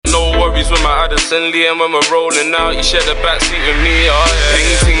my Addison Lee, and when we're rolling out, you share the backseat with me. Oh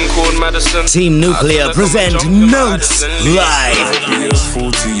yeah, ting called Madison. Team Nuclear present Not3s Live.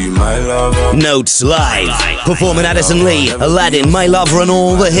 Not3s Live. Performing Addison Lee, Aladdin, My Lover and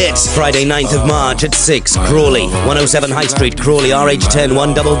all the hits. Friday 9th of March at 6, Crawley, 107 High Street, Crawley, RH10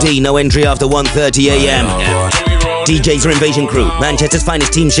 1DD, no entry after 1:30 a.m. DJs are Invasion Crew, Manchester's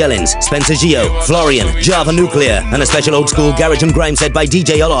finest Team Shellings, Spencer Gio, Florian, Java Nuclear, and a special old school garage and grime set by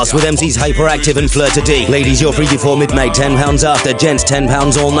DJ Olos with MCs Hyperactive and Fleur to D. Ladies, you're free before midnight, £10 after, gents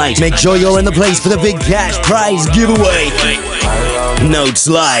 £10 all night. Make sure you're in the place for the big cash prize giveaway. Not3s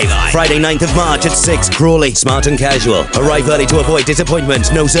Live, Friday 9th of March at 6, Crawley, smart and casual. Arrive early to avoid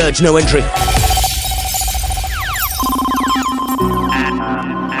disappointment, no surge, no entry.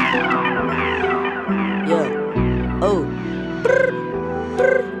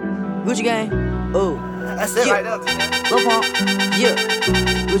 Gucci gang, oh. That's it right there. Lil Pump, yeah.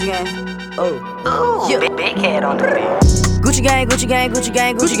 Gucci gang, oh. Yeah. Big head on the beat. Gucci gang, Gucci gang, Gucci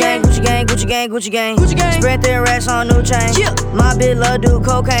gang, Gucci gang, Gucci gang, Gucci gang, Gucci gang, Gucci gang. Spread their racks on new chain. Yeah. My bitch love do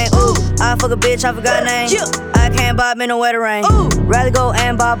cocaine. Ooh. I fuck a bitch, I forgot name. Yeah. I can't bob in the wetter rain. Ooh. Rather go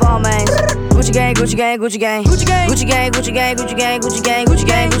and bob Balmains. Gucci gang, Gucci gang, Gucci gang, Gucci gang, Gucci gang, Gucci gang, Gucci gang, Gucci gang, Gucci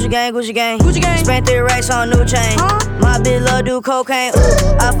gang, Gucci gang, Gucci gang, Gucci gang. Spent 3 racks on new chain. My bitch love do cocaine.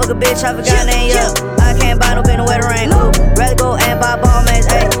 Ooh. I fuck a bitch, I forgot name. Yeah. I can't buy no in the wetter rain. Ooh. Rather go and buy Balmains.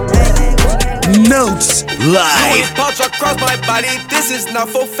 Hey, hey. Not3s Live. Punch across my body, this is not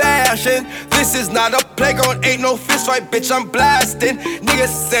for fashion. This is not a playground, ain't no fist fight, bitch, I'm blasting. Niggas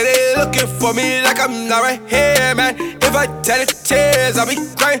say they looking for me like I'm not right here, man. If I tell the tears, I'll be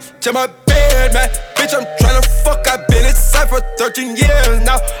crying to my bed, man. Bitch, I'm tryna fuck, I've been inside for 13 years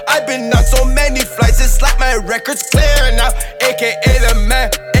now. I've been on so many flights, it's like my record's clear now. AKA the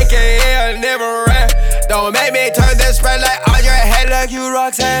man, AKA I never ran. Don't make me turn this red light on your head like you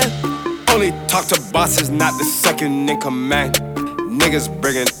Roxanne. Only talk to bosses, not the second in command. Niggas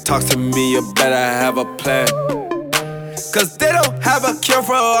bringing talks to me, you better have a plan. Cause they don't have a cure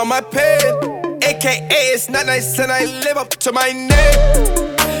for all my pain. AKA it's not nice and I live up to my name.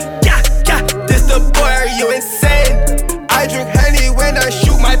 Yeah, yeah, this the boy, are you insane? I drink Henny when I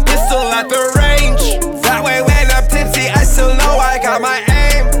shoot my pistol at the range. That way when I'm tipsy, I still know I got my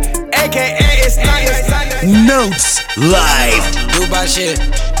aim. AKA it's not nice. Not3s Live. Dubai shit.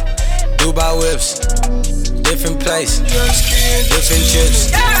 Dubai whips, different place, different trips.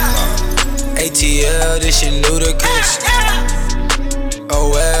 ATL, this shit ludicrous.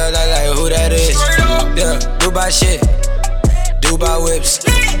 Oh well, I like who that is. Yeah, Dubai shit, Dubai whips,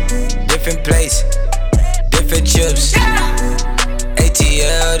 different place, different trips.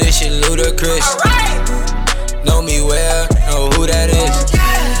 ATL, this shit ludicrous. Know me well, know who that is.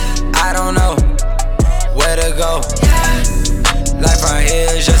 I don't know where to go. Life right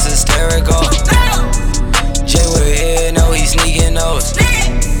here is just hysterical. Jay with here, know he sneaking those.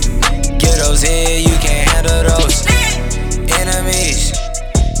 Get those here, you can't handle those. Enemies,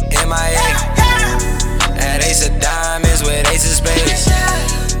 MIA. At Ace of Diamonds with Ace of Spades.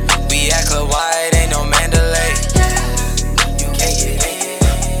 We at Club White, ain't no Mandalay. You can't get in.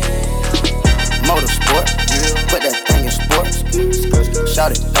 Motorsport, put that thing in sports.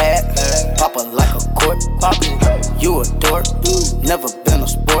 Shout it bad, pop it like a court. You a dork, never been a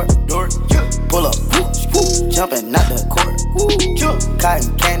sport. Pull up, jumping out the court.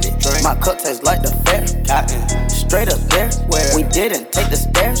 Cotton candy, my cup tastes like the fair. Straight up there, we didn't take the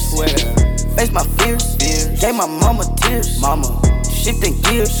stairs. Face my fears, gave my mama tears. Shifting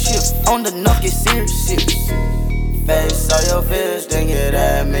gears, on the knock get serious. Face all your fears, then get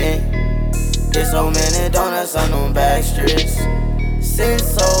at me. There's so many donuts on them back streets. Sit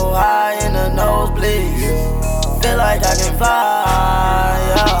so high in the nosebleeds. Feel like I can fly,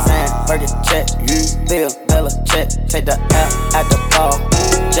 yeah. Sandberg check, Bill Bella check. Take the L at the ball,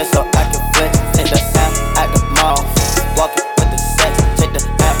 just so I can flex. Take the L at the mall, walking with the sex. Take the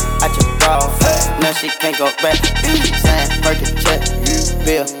L at your bra, now she can't go back. Sandberg check,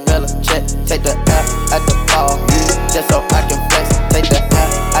 Bill Bella check. Take the L at the ball, just so I can flex. Take the L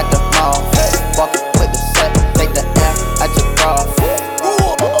at the mall, walking with the sex. Take the L at your bra.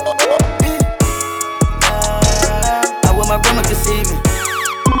 My grandma can see me.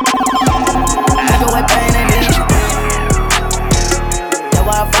 I go with pain and easy. That's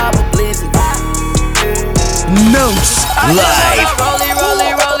why I vibe with pleasing. Not3s Live.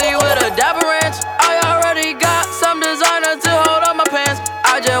 Rollie with a dapper ranch. I already got some designer to hold on my pants.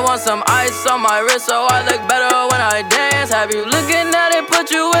 I just want some ice on my wrist so I look better when I dance. Have you looking at it,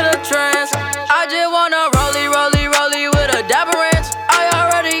 put you in a trance. I just wanna rollie with a dapper ranch. I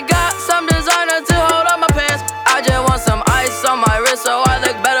already got some designer to hold on my pants. I just want some ice on my wrist so I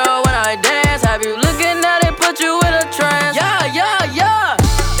look better when I dance.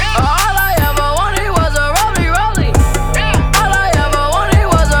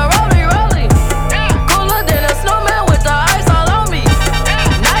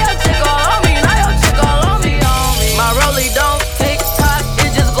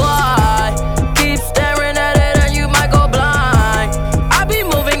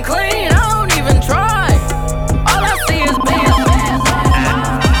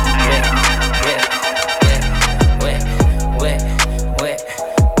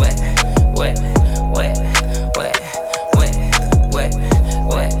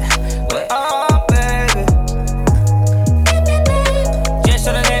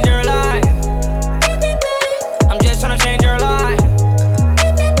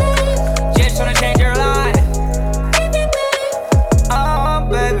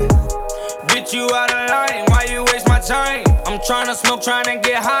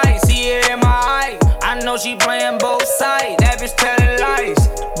 night, see it in my eye. I know she playing both sides, that bitch telling lies.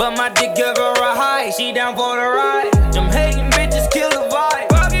 But my dick give her a high, she down for the ride. Them hating bitches kill the vibe,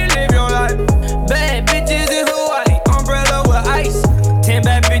 fucking live your life. Bad bitches in Hawaii, umbrella with ice. 10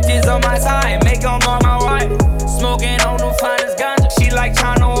 bad bitches on my side, make them all my wife. Smoking on the finest ganja, she like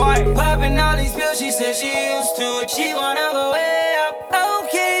China White. Popping all these pills, she said she used to it. She wanna go way up.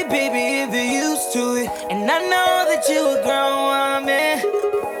 Okay, baby, if you're used to it. And I know that you a grown woman.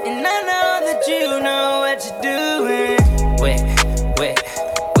 And I know that you know what you're doing. Wet, wet,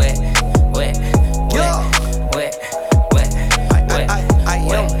 wet, wet, wet, wet, wet,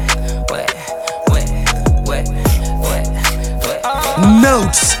 wet, wet, wet, wet.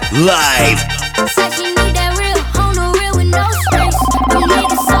 Notes live. Said she need that real, on the real with no strings. You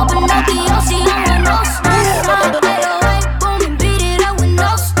niggas open up the ocean with no strings. 808, boom and beat it up with no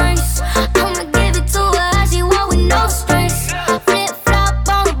strings. I'ma give it to her how she want with no strings. Flip flop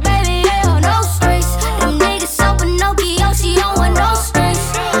on it, baby, yeah, no strings. You niggas open up the ocean with no strings.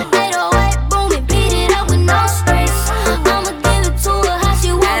 808, boom and beat it up with no strings. I'ma give it to her how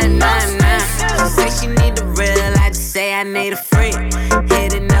she want with no strings. She say she need the real, I just say I need a freak.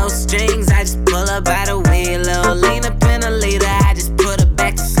 Hitting no strings, I just pull up by the wheel. Little lean up in a leader, I just put her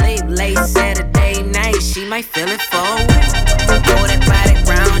back to sleep. Late Saturday night, she might feel it for a week. Throw that body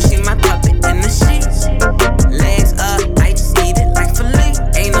round, she my puppet in the sheets. Legs up, I just eat it like filet.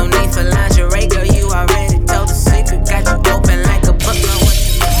 Ain't no need for lingerie, girl, you already told the secret. Got you open like a book, know what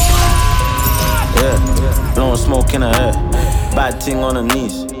you mean. Yeah, blowing smoke in her head. Bad thing on her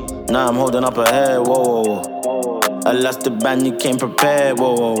knees. Now I'm holding up her head, whoa, whoa, whoa. I lost the band, you came prepared,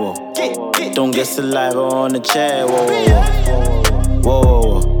 whoa, whoa, whoa. Don't get saliva on the chair, whoa, whoa,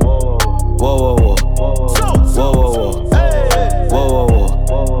 whoa. Whoa, whoa, whoa. Whoa, whoa, whoa. Whoa, whoa, whoa.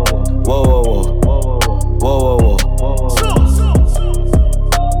 Whoa, whoa, whoa.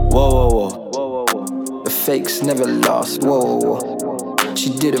 Whoa, whoa. The fakes never lost, whoa. She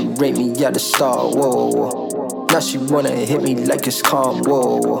didn't rate me at the start, whoa. Now she wanna hit me like it's calm,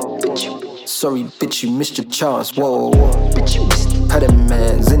 whoa. Sorry, bitch, you missed your chance, whoa. Had a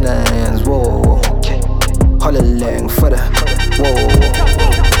man's in her hands, whoa. Holla lang for the, whoa.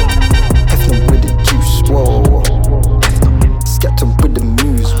 Hefner with the juice, whoa. Scatter with the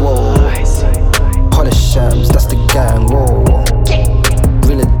muse, whoa. Holla shams, that's the gang, whoa.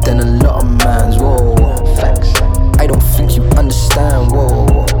 Realer than a lot of mans, whoa. I don't think you understand,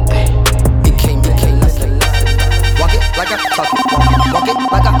 whoa. It came like a walk it like I talk it. Walk it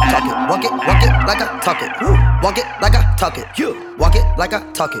like I talk it. Walk it like I talk it. Walk it like I talk it. Walk it like I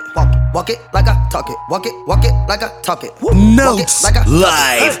talk it. Walk it like I talk it. Walk it like I talk it. Notes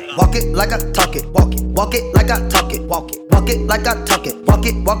live. Walk it like I talk it. Walk it like I talk it. Walk it like I talk it. Walk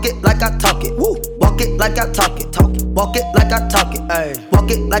it like I talk it. Walk it like I talk it. Walk it like I talk it. Walk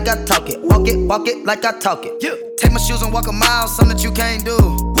it like I talk it. Walk it like I talk it. Take my shoes and walk a mile, something that you can't do.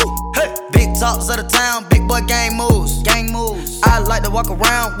 Hey. Big talks of the town, big boy gang moves. I like to walk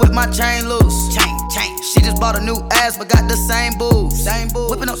around with my chain loose. Chain. She just bought a new ass, but got the same boobs.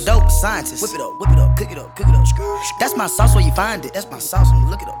 Whipping up dope scientists. Whip it up, cook it up. That's my sauce where you find it. That's my sauce when you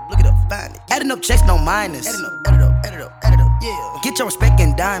look it up, find it. Adding up checks, no minus. Add it up, yeah. Get your respect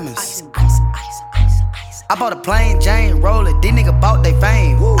in diamonds. Ice. I bought a plain Jane, roll it. These niggas bought they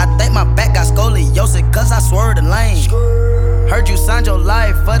fame. I think my back got scoliosis, cause I swerved the lane. Heard you signed your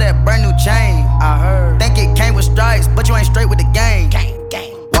life for that brand new chain. I heard. Think it came with stripes, but you ain't straight with the gang.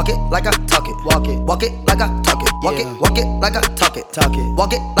 Walk it like I talk it. Walk it like I talk it. Walk it like I talk it.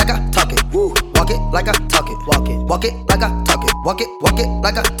 Walk it like I talk it. Walk it like I talk it. Walk it like I talk it. Walk it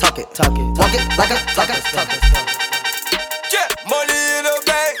like I talk it. Walk it like I talk it. Get money in the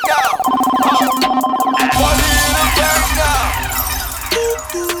bank now. Money in the bank now.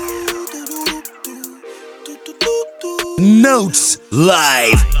 Notes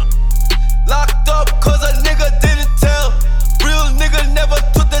live. Locked up cause a nigga didn't tell. Real nigga never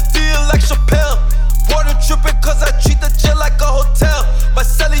took the deal like Chappelle. Water trippin' cause I treat the jail like a hotel. My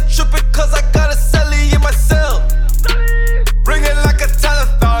celly trippin' cause I got a celly in my cell. Ringing like a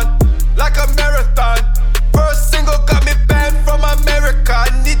telethon, like a marathon. First single got me banned from America. I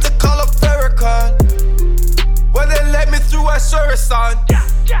need to call a Farrakhan. When they let me through, I swear it's on.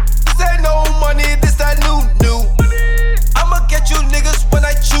 This ain't no money, this that new. I'ma get you niggas when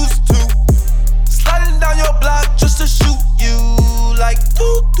I choose to. Sliding down your block just to shoot you like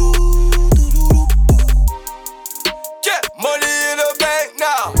doo. Get money in the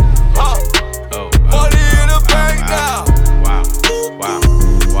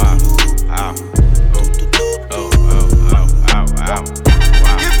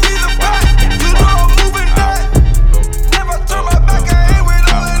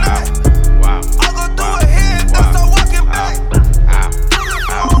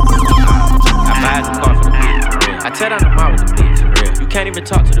can't even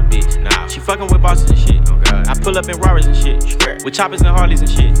talk to the bitch. Nah. She fucking with bosses and shit. Oh God. I pull up in Rarers and shit. With choppers and Harleys and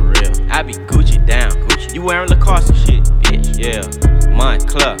shit. For real. I be Gucci down. Gucci. You wearing Lacoste and shit, bitch. Yeah.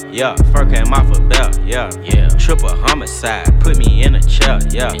 Montclair, yeah. Fur came off a belt, yeah. Yeah. Triple homicide, put me in a chair,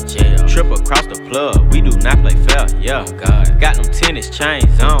 yeah. In jail. Trip across the plug, we do not play fair, yeah. Oh God. Got them tennis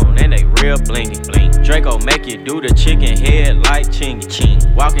chains on, and they real blingy. Bling. Draco make you do the chicken head like chingy. Ching.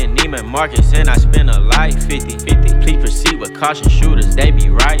 Walking Neiman Marcus, and I spend a life 50-50. Please proceed with caution, shooters, they be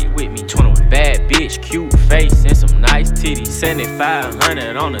right with me. 21. Bad bitch, cute face, and some nice titties.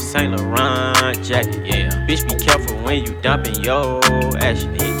 7500 on a Saint Laurent jacket, yeah. Bitch, be careful when you dumping yo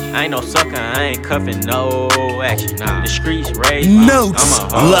action, bitch. I ain't no sucker, I ain't cuffing no action. Nah, the streets raise Notes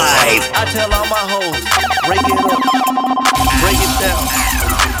live. I tell all my hoes, break it up, break it down,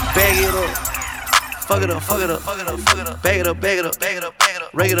 bag it up. Fuck it up, fuck it up, fuck it up, fuck it up, bag it up, bag it up, bag it up, bag it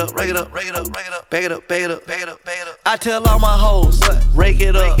up, rake it up, rake it up, rake it up, rake it up, bag it up, bag it up, bag it up, bag it up. I tell all my hoes, rake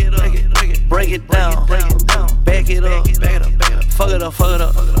it up, break it down, bag it up, bag it up, fuck it up, fuck it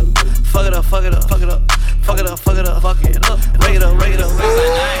up, fuck it up, fuck it up, fuck it up, fuck it up, fuck it up, fuck it up, rake it up, rake it up, rake it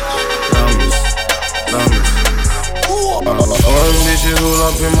up. All them bitches roll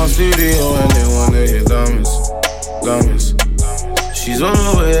up in my studio and they wanna hear diamonds. She's on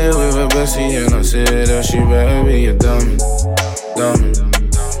the way with her bestie and I said that she better be a diamond.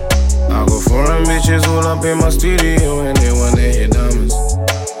 I go foreign bitches roll up in my studio and they wanna hear diamonds.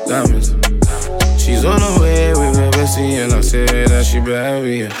 She's on the way with her bestie and I said that she better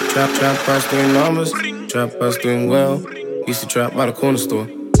be a trap house doing numbers, trap house doing well. Used to trap by the corner store,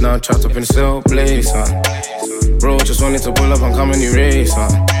 now I'm trapped up in the cell, blaze, huh? Bro, just wanted to pull up and come and erase, huh?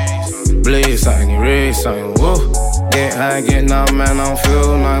 Blaze something, erase something, whoa. Get high, get down, man, I don't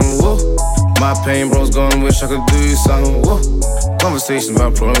feel nothing, whoa. My pain, bro's gone, wish I could do something, whoa. Conversations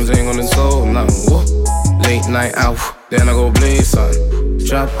about problems ain't gonna solve nothing, whoa. Late night out, then I go blaze something.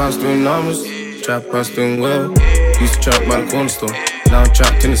 Trap house doing numbers, trap house doing well. Used to trap by the corner store, now I'm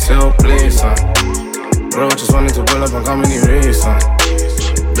trapped in the cell, blaze something. Bro, just wanted to pull up and come and erase something.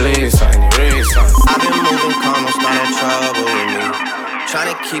 Blaze something, erase something. I've been moving calm, don't start no trouble with me.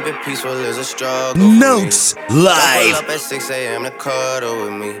 Trying to keep it peaceful is a struggle. Notes live. Pull up at 6 a.m. to cuddle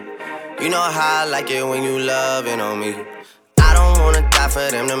with me. You know how I like it when you loving on me. I don't wanna die for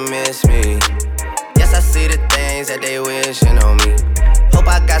them to miss me. Yes, I see the things that they wishing on me. Hope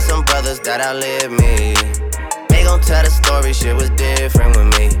I got some brothers that outlive me. They gon' tell the story, shit was different with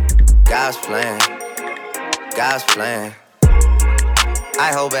me. God's plan, God's plan.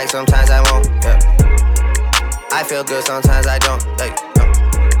 I hold back, sometimes I won't, yeah. I feel good, sometimes I don't, like, no.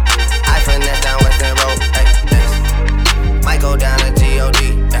 I finesse down Western Road, like, next. Might go down to G.O.D.,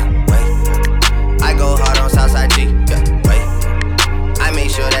 yeah, wait. I go hard on Southside G, yeah, wait. I make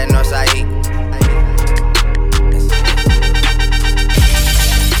sure that Northside E.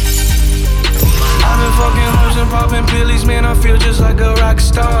 I've been fucking hoes and popping pillies, man, I feel just like a rock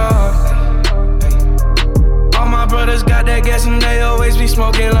star. All my brothers got that gas and they always be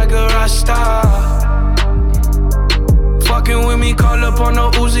smoking like a rock star. Fucking with me, call up on no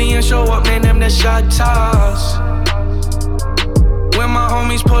Uzi and show up, man, them the shot toss. When my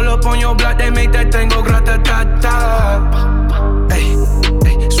homies pull up on your block, they make that thing go grata-ta-ta. Ay,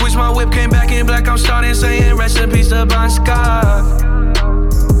 switch my whip, came back in black, I'm starting saying recipes to Bon Scott.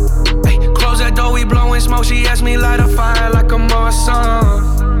 Ay, close that door, we blowing smoke, she asked me light a fire like a Marsan.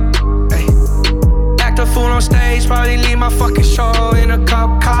 Ay, act a fool on stage, probably leave my fucking show in a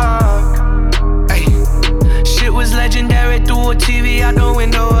cop car. Shit was legendary through a TV out the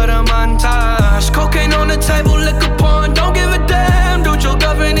window of the montage. Cocaine on the table, liquor porn, don't give a damn. Dude, your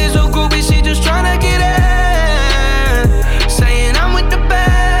girlfriend is a groupie, she just tryna get in. Saying I'm with the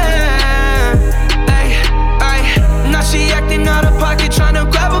band. Ay, ay, now she acting out of pocket, tryna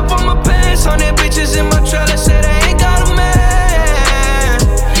grab up on my pants. 100 bitches in my trailer, say they ain't got a man.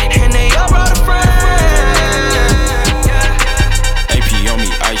 And they all brought a friend. Yeah. AP on me,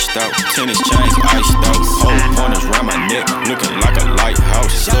 iced out, tennis chains, iced out. Whole pointers round my neck, looking like a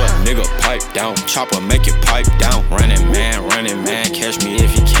lighthouse. Little nigga pipe down, chopper make it pipe down. Running man, catch me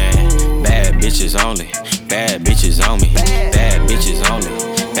if you can. Bad bitches only, bad bitches on me. Bad bitches only,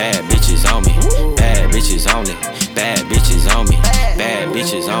 bad bitches on me. Bad bitches only, bad bitches on me. Bad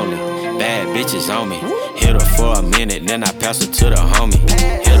bitches only, bad bitches on me. Hit her for a minute, then I pass her to the homie.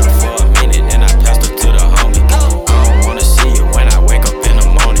 Hit her for a minute, then I pass her to the homie. I don't wanna see you when I wake up in the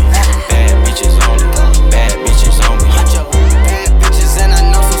morning. Bad bitches only, bad bitches on me. Bad bitches and I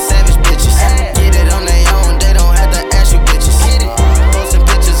know some savage bitches. Get it on their own, they don't have to ask you bitches. Posting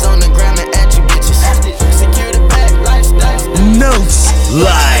pictures on the gram and at you bitches. Secure the back, lifestyle. Notes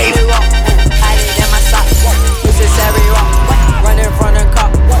live. I did in my socks. This is every walk. Run in front of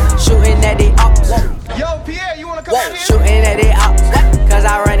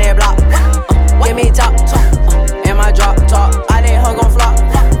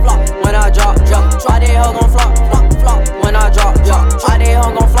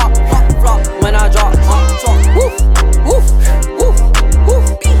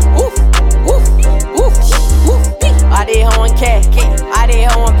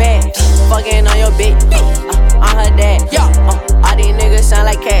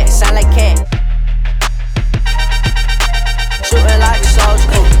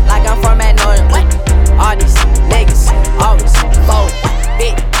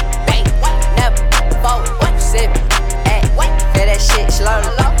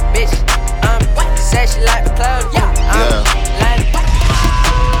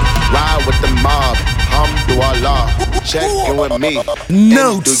check in with me.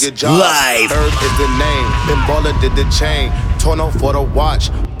 Notes do your job. Live. Herb is the name. Ben Baller did the chain. Torno for the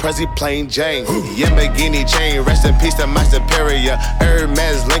watch. Prezi plain Jane. Yamborghini chain. Rest in peace to my superior.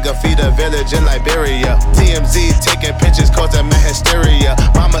 Hermes Linker feed a village in Liberia. TMZ taking pictures causing my hysteria.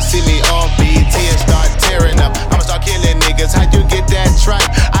 Mama see me on BT and start tearing up. I'ma start killing niggas. How you get that tripe?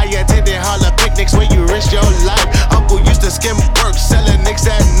 I attended Harlem picnics where you risk your life. Uncle used to skim work selling nicks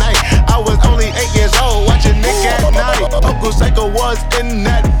at night. I was only 8 years old watching Nick at night. Uncle Psycho was in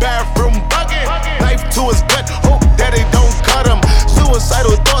that bathroom bucket. Knife to his gut. Hope daddy don't cut him.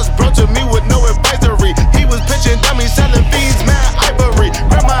 Suicidal thoughts brought to me with no advisory. He was pitching dummies, selling bees, mad ivory.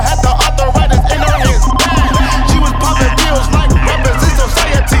 Grandma had the arthritis in her hands, bad. She was popping pills like weapons in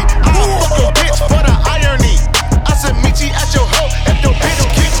society. I'm a fucking bitch for the irony. I said meet you at your hoe if your bitch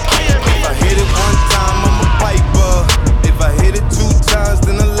keeps eyeing me. If I hit it one time, I'm a piper. If I hit it 2 times,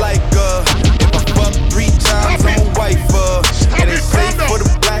 then I like her. If I fuck 3 times, I'm a wifer. It ain't safe for the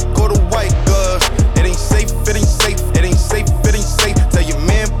black or the white girl. It ain't safe, it ain't safe, it ain't safe, it ain't safe. Tell your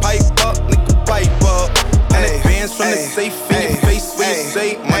man pipe up, nigga pipe up. And advance from the safe in your face where you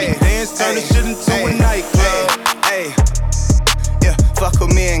say money dance, turn the shit into a nightclub. Yeah, fuck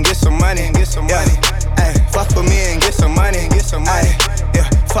with me and get some money, get some money. Ay, fuck with me and get some money, get some money. Yeah,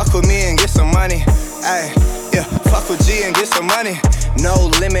 fuck with me and get some money. Ay, yeah, fuck with G and get some money. No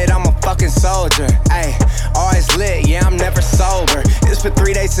limit, I'm a fucking soldier. Ay, always lit, yeah, I'm never sober. It's for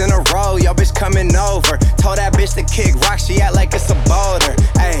 3 days in a row, yo bitch coming over. Told that bitch to kick rock, she act like it's a boulder.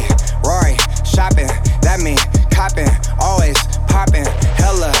 Ay, Rory, shopping, that mean copping. Always popping,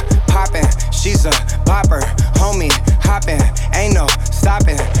 hella popping. She's a bopper, homie, hopping. Ain't no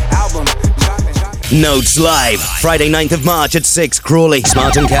stopping, album dropping. Notes Live, Friday 9th of March at 6, Crawley,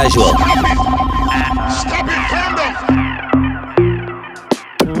 Smart and Casual. Stop it, calm down.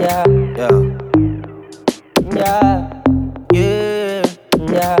 Yeah,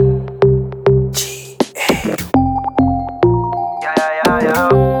 yeah.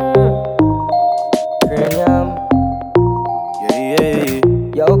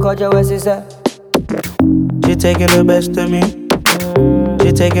 Yo, Culture West is that? She taking the best of me.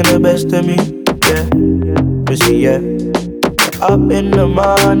 She taking the best of me. Yeah, but she up in the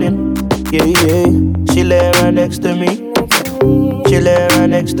morning. Yeah. She lay right next to me. She lay right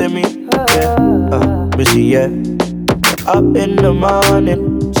next to me. Yeah, but she up in the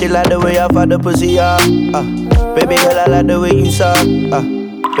morning. She like the way I fuck the pussy up. Baby girl, I like the way you suck.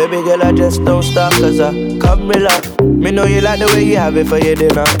 Baby girl, I just don't stop, cause I come relax. Me know you like the way you have it for your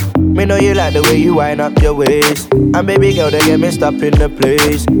dinner. Me know you like the way you wind up your waist. And baby girl, they get me stop in the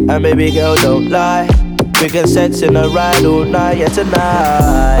place. And baby girl, don't lie. We can sex in a ride all night, yeah,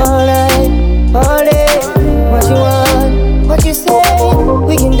 tonight. All night, all day. What you want, what you say.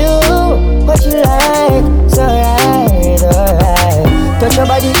 We can do what you like. It's alright, alright. Touch your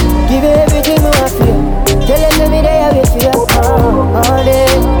body, give you everything you want for you. Tell them every day I wait for you. All day,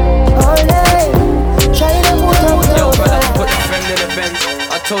 all night. Trying to put up. Yo, brother, put the friend in the Benz.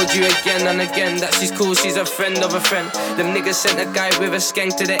 I told you again and again that she's cool, she's a friend of a friend. Them niggas sent a guy with a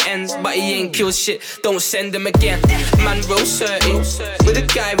skank to the ends, but he ain't killed shit, don't send him again. Man roll 30 with a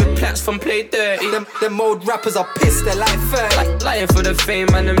guy with plats from Play Dirty. Them old rappers are pissed, they're like 30. Lying for the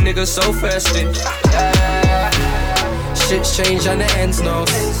fame and them niggas so thirsty. Shit's changed and the ends now.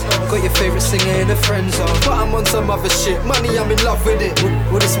 Got your favourite singer in the friend zone, but I'm on some other shit. Money, I'm in love with it.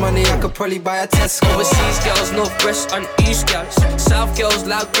 With this money, I could probably buy a Tesco. Overseas girls, Northwest and East girls. South girls,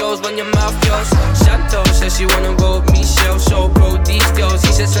 loud girls, when your mouth girls. Chantal says she wanna go with Michelle. So bro, these girls,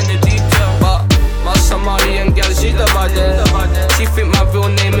 he said send the detail. But my Somalian girl, she's the baddest. She think my real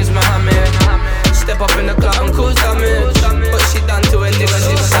name is Mohammed. Step up in the club and cause damage, but she done to a nigga,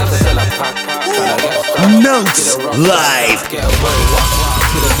 she's savage. Notes Live. Get away, walk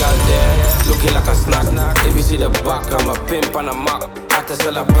to the girl there, looking like a snack. If you see the back, I'm a pimp and a mock. Had to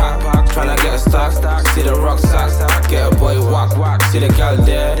sell a pack, tryna get a stock. See the rucksack, get a boy walk. See the girl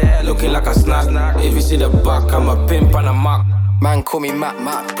there, looking like a snack. If you see the back, I'm a pimp and a mock. Man call me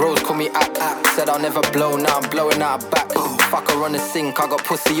Mac, bros call me Ack. Said I'll never blow, now I'm blowing out a back. Fuck her on the sink, I got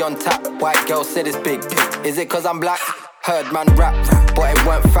pussy on tap. White girl said it's big, is it cause I'm black? Heard man rap, but it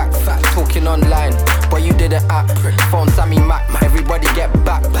weren't fact. Talking online, but you didn't act. Phone Sammy Mac, everybody get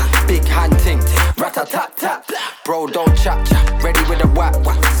back. Big hand ting, rat-a-tat-tat. Bro don't chat, ready with a whack.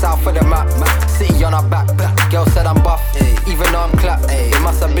 South of the map, city on our back. Girl said I'm buff, even though I'm clapped. It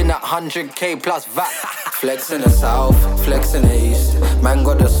must have been at 100k plus VAT. Flex in the south, flex in the east. Man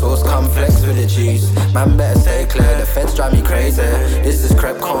got the sauce, come flex with the cheese. Man better stay clear, the feds drive me crazy. This is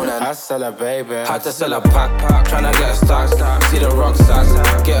Crep Conan, I sell a baby. Had to sell a pack, tryna get a stock. See the rucksack,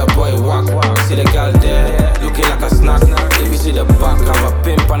 get a boy walk. See the girl there, looking like a snack.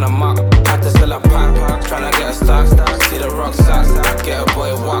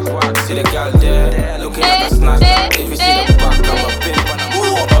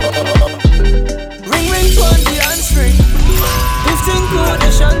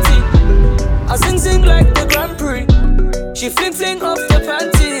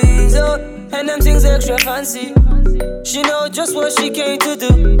 to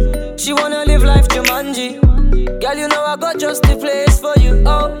do. She wanna live life Jumanji. Girl, you know I got just the place for you.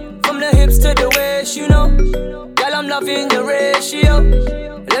 Oh, from the hips to the waist, you know. Girl, I'm loving your ratio.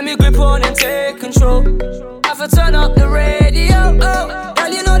 Let me grip on and take control. I have to turn up the radio. Oh,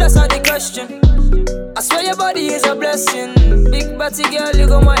 girl, you know that's not the question. I swear your body is a blessing. Big body girl, you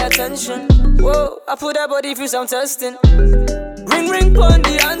got my attention. Whoa, I put that body through some testing. Ring ring pon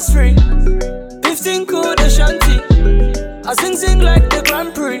the hands free. 15 cool the shanty. I sing like the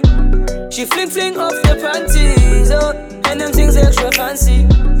Grand Prix. She fling off the panties, oh, and them things extra fancy.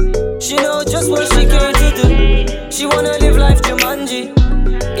 She know just what she came to do. She wanna live life Jumanji.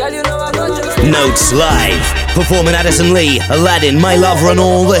 Girl, you know I got just Not3s live, performing Addison Lee, Aladdin, My Lover and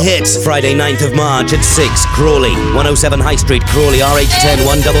all the hits. Friday 9th of March at 6, Crawley, 107 High Street, Crawley, RH10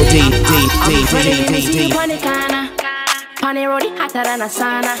 1DD. Pane rodi hotter than a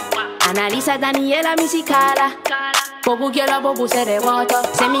sauna. Analisa Daniela Musicala. Bobu girl, bobu say the water.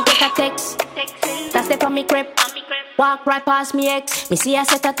 Send me get a text. That's the on me crib. Walk right past me ex. Me see I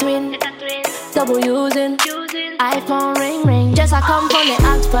set a twin. Double using. iPhone ring. Just I come from the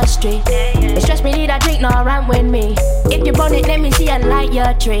Oxford Street. It stress me need a drink, no run with me. If you burn it, let me see and light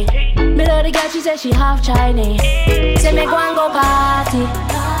your tree. Me love the girl, she said she half Chinese. Say me go and go party.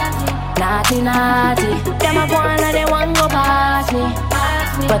 Naughty. Them a go and they want go past me.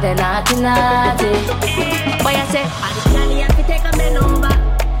 But they naughty. Boy I say, I just can't have to take a man over.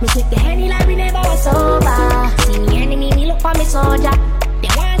 Me shake the Henny like we never was sober. See me enemy, me look for me soldier. They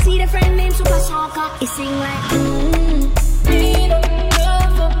wanna see the friend named Super Soccer. It sing like me no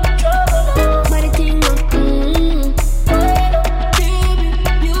love for trouble. But the thing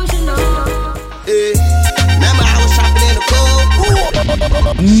baby, you should know. Remember I was shopping in the cold.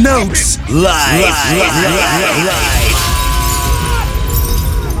 Not3s live.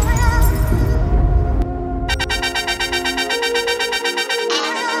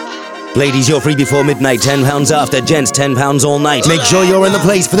 Ladies, you're free before midnight, £10 after. Gents, £10 all night. Make sure you're in the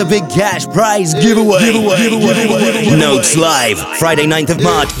place for the big cash prize giveaway. Not3s live, Friday 9th of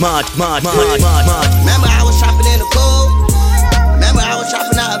March. Remember I was shopping in the cold. Remember I was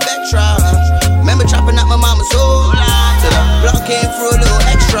shopping out of Vectra. Remember chopping out my mama's soul. Till the block came through a little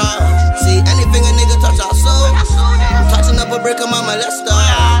extra. See, anything a nigga touch our soul. I'm touching up a brick of my molester.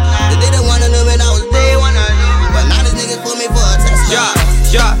 They didn't wanna know when I was there. But now these niggas put me for a test.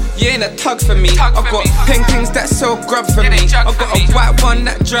 Yeah, you ain't a tug for me. I got pink things that sell grub for me. I got a white one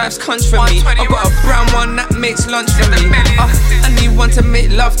that drives cunch for me. I got a brown one that makes lunch for me. I need one to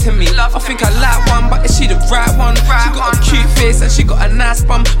make love to me. I think I like one, but is she the right one? She got a cute face and she got a nice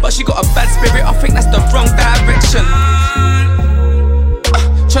bum, but she got a bad spirit. I think that's the wrong direction.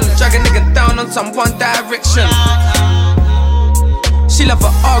 Tryna drag a nigga down on some One Direction. She love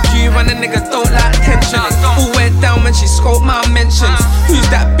to argue when a nigga don't like tension. All went down when she scoped my mentions. Who's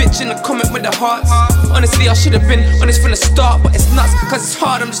that bitch in the comment with the hearts? Honestly, I should've been honest from the start, but it's nuts, cause it's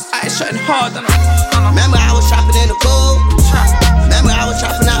hard, I'm just at it shutting hard. Remember I was shopping in the cold. Remember I was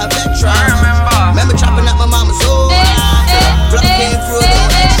shopping out of Vectra. Remember chopping out my mama's soul. Blood came through a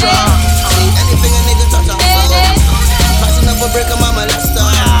little extra. See, anything a nigga touch our soul. Passing up a brick of my molester.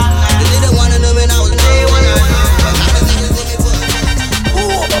 They didn't wanna know when I was there.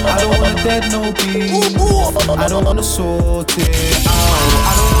 I don't wanna dead no beef. I don't wanna sort it out.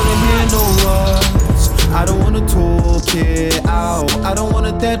 I don't wanna hear no words. I don't wanna talk it out. I don't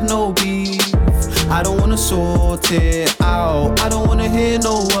wanna dead no beef. I don't wanna sort it out. I don't wanna hear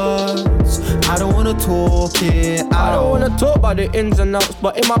no words. I don't wanna talk it out. I don't wanna talk about the ins and outs,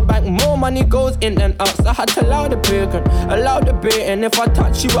 but in my bank more money goes in than out. I had to allow the bacon, allow the bait, and if I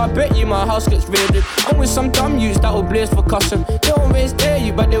touch you, I bet you my house gets raided. I'm with some dumb youths that will blaze for custom. They won't raise dare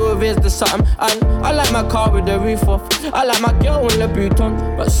you, but they will raise the something. And I like my car with the roof off. I like my girl in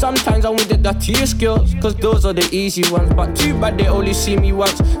Louboutin, but sometimes I want the dirtiest girls, cause those are the easy ones. But too bad they only see me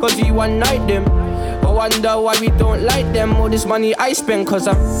once, cause we one night them. I wonder why we don't like them. All this money I spend, cause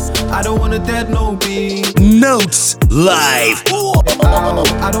I don't wanna dead no beef. Not3s live.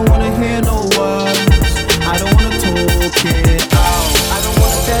 I don't wanna hear no words. I don't wanna talk it out. I don't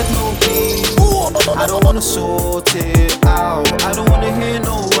wanna dead no beef. I don't wanna sort it out. I don't wanna hear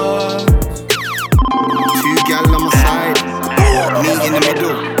no words. Two gal on my side, me in the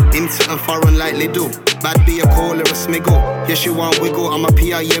middle. Into and foreign like Lidl. Bad be a call or a smiggle. Yes, you want wiggle. I'm a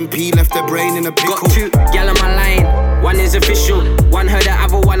PIMP, left the brain in a pickle. Got two gal on my line, one is official. One heard the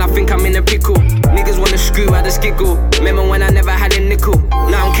other one, I think I'm in a pickle. Niggas wanna screw out the skiggle. Remember when I never had a nickel?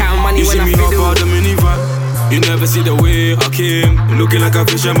 Now I'm counting money when I fiddle. You see me hop out the minivan. You never see the way I came, looking like a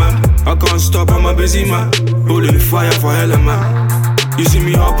fisherman. I can't stop, I'm a busy man. Pulling fire for hell, man. You see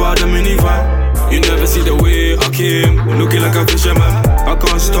me hop out the minivan. You never see the way I came, looking like a fisherman. I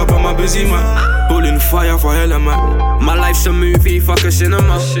can't stop, I'm a busy man. Pulling fire for hella man. My life's a movie, fuck a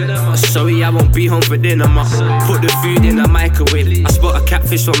cinema. Sorry, I won't be home for dinner, ma. Put the food in the microwave. I spot a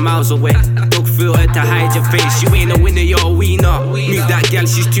catfish from miles away. Dog filter to hide your face. You ain't a winner, you're a wiener. Move that gal,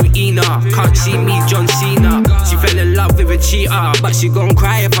 she's too eager. Can't see me, John Cena. She fell in love with a cheater, but she gon'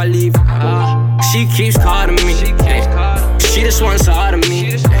 cry if I leave. She keeps calling me. She just wants out of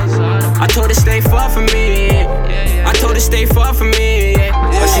me. I told her stay far from me. I told her stay far from me.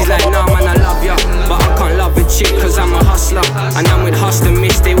 But she's like, nah man, I love ya, but I can't love a chick cause I'm a hustler. And I'm with hustler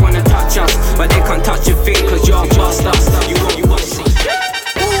miss, they wanna touch us, but they can't touch a thing cause you're a buster. You want see.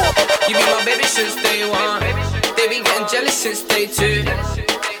 You be my baby since day one. They been getting jealous since day two.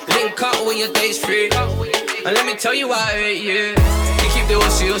 Link up when your day's free. And let me tell you why I hate you. You keep the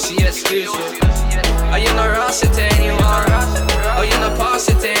OC exclusive. Are you not rush it to anyone? Are you not pass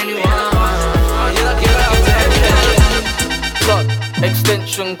it to anyone? Are you not give it out to anyone? Blood,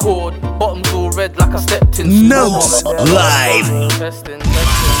 extension cord, bottoms all red like I stepped in. Notes live. Testing.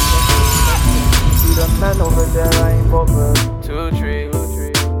 See the man over there, I ain't bothered. 2 3.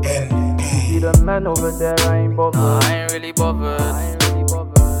 See the man over there, I ain't bothered. I ain't really bothered.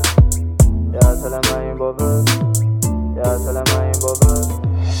 Yeah, tell him I ain't bothered. Yeah, tell him I ain't bothered.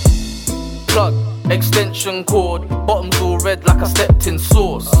 Plug, extension cord, bottoms all red like I stepped in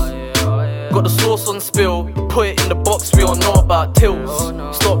sauce. Got the sauce on spill, put it in the box, we all know about tills.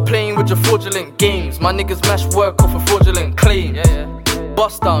 Stop playing with your fraudulent games, my niggas mash work off a fraudulent claim.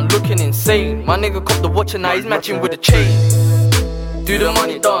 Bust down, looking insane, my nigga cop the watch and now he's matching with the chain. Do the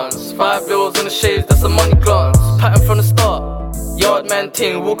money dance, 5 bills in the shades, that's a money glance. Pattern from the start, yard man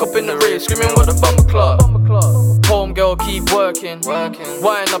ting, walk up in the rave, screaming what a bumper club. Home girl, keep working.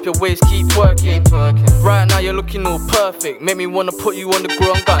 Wind up your waist, keep working. Right now you're looking all perfect. Make me wanna put you on the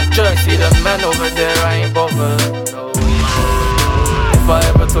ground, got jerk. See the man over there, I ain't bothered. If I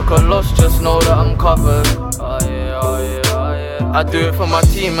ever took a loss, just know that I'm covered. Oh yeah. I do it for my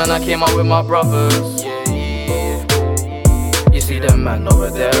team and I came out with my brothers. You see the man over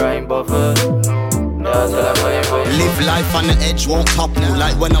there, I ain't bothered. Live life on the edge, won't topple.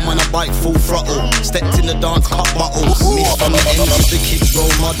 Like when I'm on a bike, full throttle. Stepped in the dance, cop bottles. Missed from the end with the kids role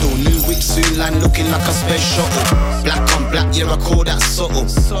model. New whip soon land looking like a space shuttle. Black on black, yeah, I call that subtle.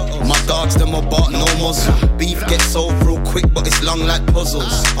 My dogs, them are bark, no muzzle. Beef gets sold real quick, but it's long like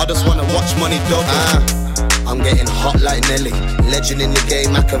puzzles. I just wanna watch money double. I'm getting hot like Nelly. Legend in the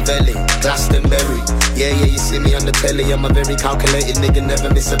game, Machiavelli. Glastonbury. Yeah, you see me on the telly. I'm a very calculated nigga, never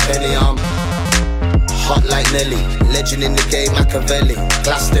miss a penny. I'm hot like Nelly, legend in the game, Machiavelli,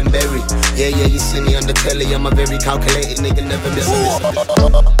 Glastonbury. Yeah, you see me on the telly. I'm a very calculated nigga, never miss a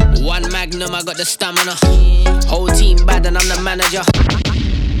One magnum, I got the stamina. Whole team bad and I'm the manager.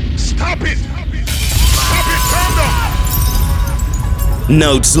 Stop it! Stop it, calm down!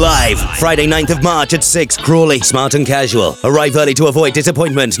 Notes live, Friday 9th of March at 6, Crawley, smart and casual. Arrive early to avoid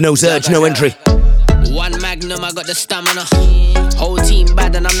disappointment, no surge, no entry. One magnum, I got the stamina. Whole team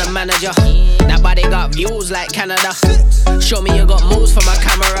bad and I'm the manager. That body got views like Canada. Show me you got moves for my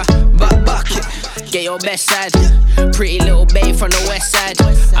camera. Bucket, get your best side. Pretty little babe from the west side.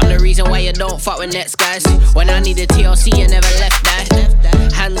 I'm the reason why you don't fuck with next guys. When I needed TLC, you never left that.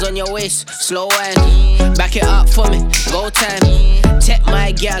 Hands on your waist, slow wine. Back it up for me, go time. Tech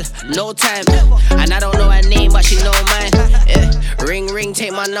my gal, no time. And I don't know her name, but she know mine. Ring,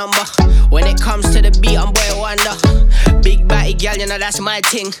 take my number. When it comes to the beat, I'm boy wonder. Big batty gal, you know that's my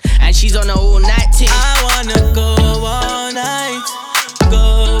thing. And she's on a all night thing. I wanna go all night.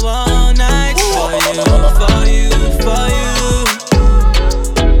 Go all night for you.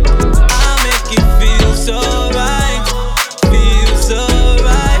 I'll make it feel so right. Feel so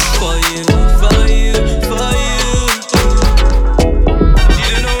right for you.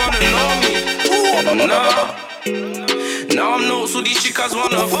 You don't wanna know me. No, I'm not, so these chicas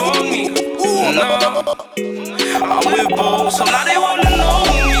wanna phone me. No, I'm with both, so now they wanna know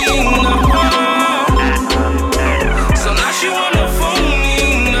me. So now she wanna phone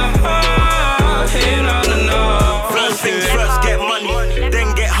me. First things first, get money,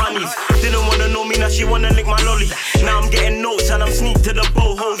 then get honeys. Didn't wanna know me, now she wanna lick my lolly. Now I'm getting notes and I'm sneak to the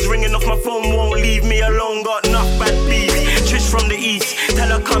boho's ringing off my phone, won't leave me alone. Got enough bad bees. Trish from the east, tell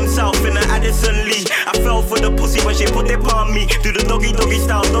her come south in the Addison Lee. I fell for the pussy when she put it on me. Do the doggy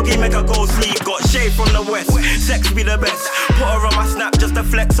style, doggy make her go sleep. Got shade from the west, sex be the best. Put her on my snap just to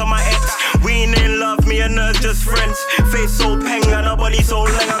flex on my ex. We ain't in love, me and her just friends. Face so peng and her body so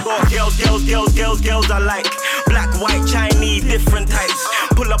long. I got girls I like. Black, white, Chinese, different types.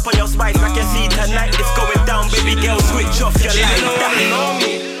 Pull up on your spice, I can see tonight. It's going down, baby girl, switch off your light. You don't wanna know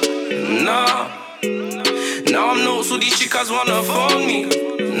me, no. Now I'm notes, all these chicas wanna phone me.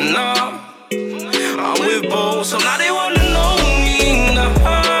 Nah, I'm with both, so now they wanna know me.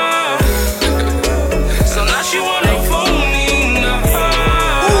 Nah, so now she wanna phone me. Nah,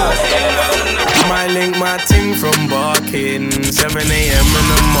 I link my ting from barking. 7 a.m. in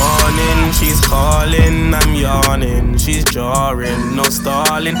the morning. She's calling, I'm yawning. She's jarring, no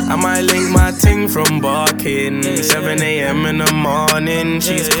stalling. I might link my ting from barking. 7 a.m. in the morning.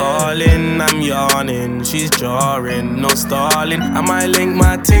 She's calling, I'm yawning. She's jarring, no stalling. I might link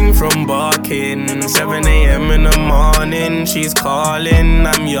my ting from barking. 7 a.m. in the morning. She's calling,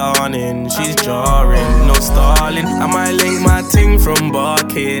 I'm yawning. She's jarring, no stalling. I might link my ting from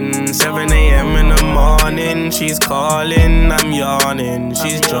barking. 7 a.m. in the morning. She's calling, I'm yawning.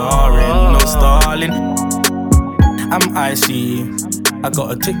 She's jarring, no stalling. I'm icy. I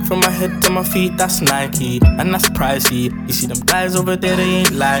got a tick from my head to my feet, that's Nike, and that's pricey. You see them guys over there, they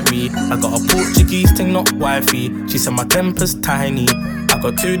ain't like me. I got a Portuguese thing, not wifey. She said my temper's tiny. I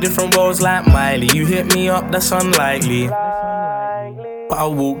got 2 different roles like Miley. You hit me up, that's unlikely. But I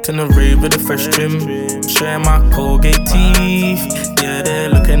walked in the rave with a fresh trim, showing my Colgate teeth. Yeah, they're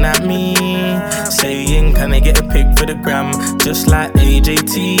looking at me, saying, can I get a pic for the gram? Just like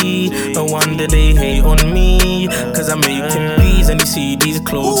AJT. No wonder they hate on me, cause I'm making peas and you see these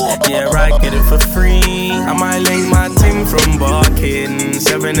clothes. Yeah, I get it for free. I might link my ting from barking.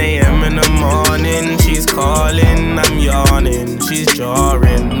 7 a.m. in the morning. She's calling, I'm yawning. She's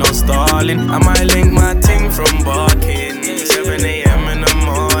jarring, no stalling. I might link my ting from barking. 7 a.m. in the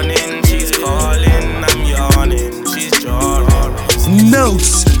morning. She's calling, I'm yawning. She's jarring.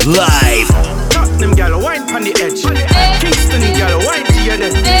 Notes live. Them gal wine on the edge. Kingston gal wine to your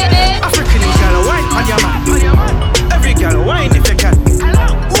dead. African gal wine on your man. Every gal wine if you can.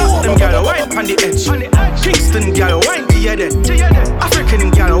 Them gal wine on the edge. Kingston gal wine to your dead. African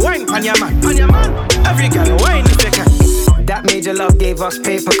gal wine on your man. Every gal wine if you can. That major love gave us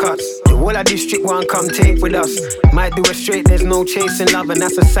paper cuts. The whole of district one come take with us. Might do it straight, there's no chasing love, and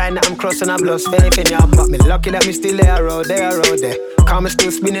that's a sign that I'm crossing. I've lost faith in ya, but me lucky that me still there, road there, road there. Karma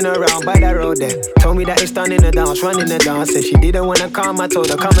still spinning around by that road there. Told me that it's done in the dance, running the dance. Said she didn't wanna come, I told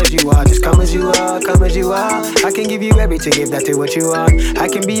her come as you are, just come as you are, come as you are. I can give you everything if that is what you want. I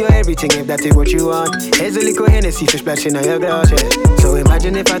can be your everything if that is what you want. Here's a little Hennessy for splashing on your glass, yeah. So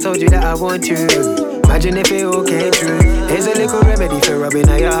imagine if I told you that I want you. Imagine if it all came true. Here's a little remedy for rubbing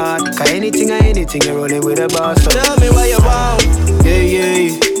on your heart. Cause anything, you're rolling with a boss. So tell me what you want. Yeah,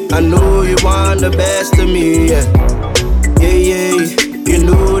 yeah. I know you want the best of me. Yeah, yeah, yeah. You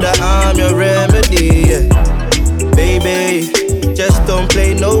know that I'm your remedy. Yeah, baby. Just don't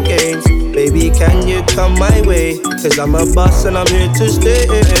play no games. Baby, can you come my way? Cause I'm a boss and I'm here to stay.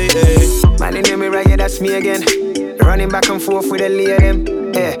 Man, you know me right, yeah, that's me again. Running back and forth with a lay of them.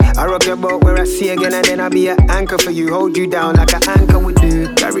 Yeah, I rock your boat where I see again, and then I'll be an anchor for you. Hold you down like an anchor would do.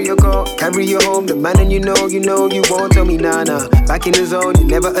 Carry your girl, carry you home. The man and you know you won't tell me nah. Back in the zone, you're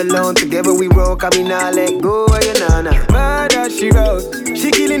never alone. Together we roll, I mean nah, let go of your nana. Murder she wrote,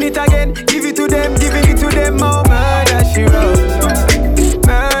 she killing it again. Give it to them, giving it to them more. Murder she wrote,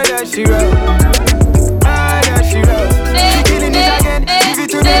 murder she wrote, murder she wrote. She killing it again, give it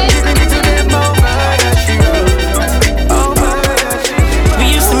to them, giving it to them more. Murder she wrote.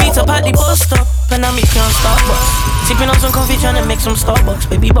 Up at the bus stop, and I meet you on Starbucks. Sipping on some coffee, tryna make some Starbucks.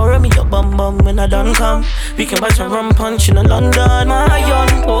 Baby, borrow me your bum when I done come. We can buy some rum punch in London. My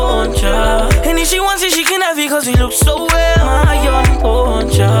young poncha. And if she wants it, she can have it, cause we look so well. My young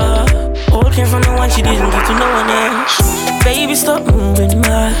poncha. All came from the one she didn't get to no one else. Baby, stop moving,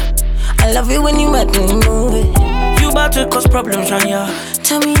 man. I love it when you make me move it. You about to cause problems on ya.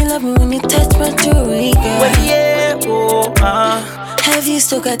 Tell me you love me when you touch my jewelry, girl. Well, yeah, oh, have you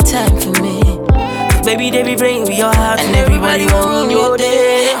still got time for me? Baby, they be playing with your heart, and everybody on your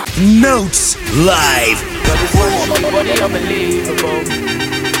day. Notes live. Got this one, body unbelievable.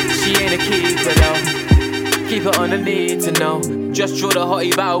 She ain't a keeper though. Keep it underneath to know. Just drew the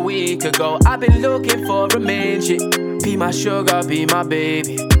hottie about a week ago. I've been looking for a main chick. Be my sugar, be my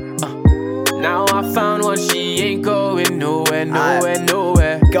baby. Now I found one, she ain't going nowhere.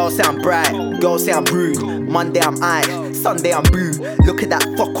 Girl say I'm bright, girl say I'm rude. Monday I'm aight, Sunday I'm boo. Look at that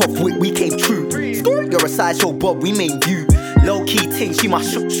fuck off wit, we came true. You're a sideshow bob, we main view. Low key ting, she my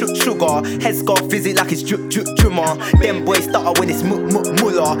sugar. Headscarf visit like it's drummer. Them boys stutter when it's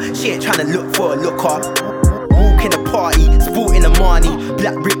mullah. She ain't tryna look for a looker. Walk in the party, sporting the money.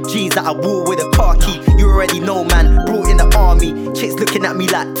 Black ripped jeans that I wore with a car key. You already know, man, brought in the army. Chicks looking at me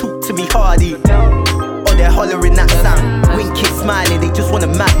like, talk to me hardy. Or they're hollering that sound. Winking, smiling, they just want a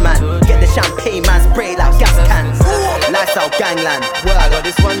madman. Get the champagne, man, spray like gas cans. Nice out gangland. I got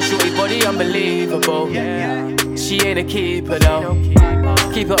this one shorty body unbelievable. She ain't a keeper though.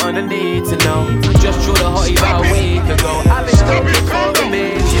 Keep it underneath to know. Just drew the hottie about a week ago. I've been hoping for a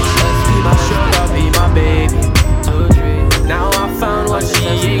baby. Be my sugar, be my baby. Now I found what she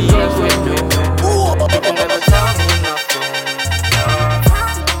ain't good with. You can never tell me nothing.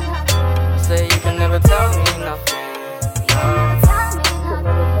 Say you can never tell me nothing.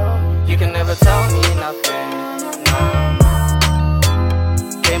 You can never tell me nothing.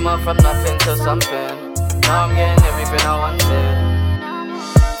 Came up from nothing to something. Now I'm getting everything I wanted.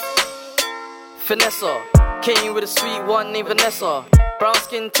 Vanessa came with a sweet one named Vanessa. Brown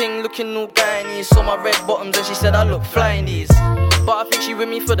skin ting looking all gyny. Saw my red bottoms and she said I look fly in these. But I think she with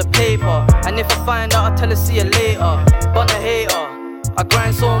me for the paper. And if I find out I'll tell her see you later. Bun a hater. I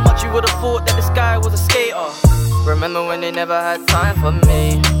grind so much you would've thought that this guy was a skater. Remember when they never had time for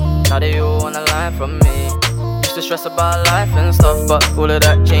me? Now they all wanna line from me. Used to stress about life and stuff, but all of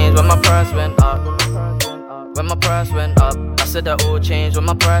that changed when my price went up. When my price went up, I said that all changed when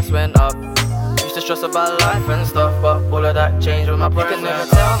my price went up. Used to stress about life and stuff, but all of that changed when my price went up.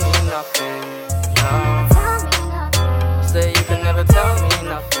 You can never tell me nothing. Say you can never tell me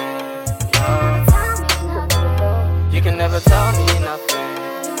nothing. You can never tell me nothing.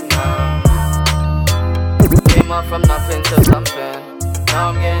 Came up from nothing to something. Now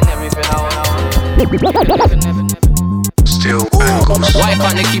I'm getting everything I want. Still angles. Why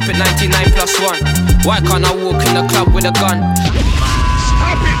can't they keep it 99+1? Why can't I walk in the club with a gun?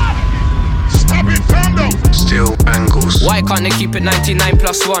 Stop it! Stop it, calm down. Still angles. Why can't they keep it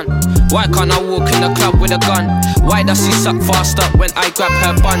 99+1? Why can't I walk in the club with a gun? Why does she suck fast up when I grab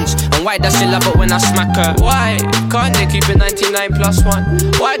her buns? And why does she love it when I smack her? Why can't they keep it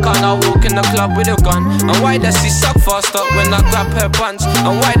 99+1? Why can't I walk in the club with a gun? And why does she suck fast up when I grab her buns?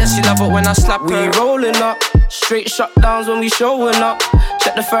 And why does she love it when I slap her? We rolling up, straight shutdowns when we showing up.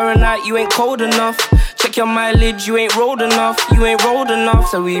 Check the Fahrenheit, you ain't cold enough. Check your mileage, you ain't rolled enough. You ain't rolled enough,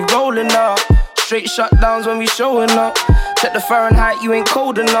 so we rolling up. Straight shutdowns when we showing up. Check the Fahrenheit, you ain't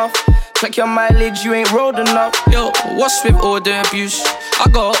cold enough. Check your mileage, you ain't rolled enough. Yo, what's with all the abuse? I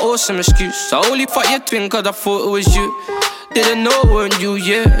got an awesome excuse. I only fuck your twin cause I thought it was you. Didn't know it weren't you,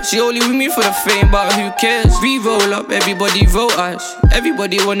 yeah. She only with me for the fame, but who cares? We roll up, everybody vote us.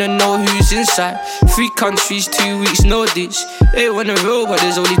 Everybody wanna know who's inside. 3 countries, 2 weeks, no ditch. They wanna roll, but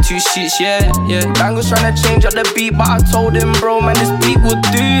there's only 2 seats, yeah. Dangle's tryna change up the beat, but I told him, bro, man, this beat will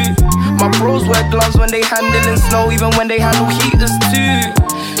do. My bros wear gloves when they handling snow, even when they handle heaters too.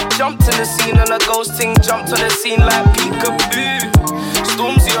 Jumped in the scene and a ghost thing jumped on the scene like peekaboo.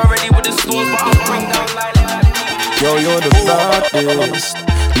 Stormzy already with the storms, but I'll bring down like Yo, you're the baddest,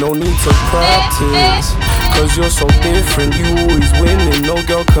 no need to practice. Cause you're so different, you always winning. No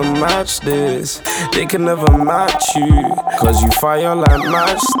girl can match this, they can never match you. Cause you fire like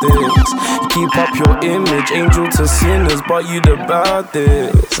matchsticks. Keep up your image, angel to sinners, but you the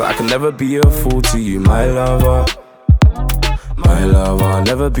baddest. I can never be a fool to you, my lover. My lover,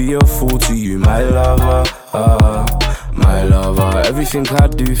 never be a fool to you, my lover. My lover, everything I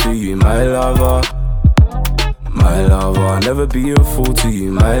do for you, my lover. My lover, never be a fool to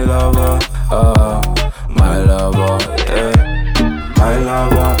you, my lover. My lover, yeah. My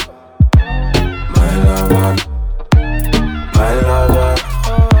lover, my lover, my lover,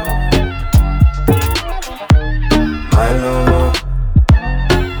 my lover,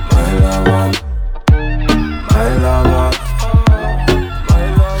 my lover, my lover.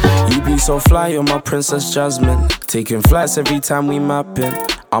 You be so fly, you're my Princess Jasmine. Taking flights every time we mapping.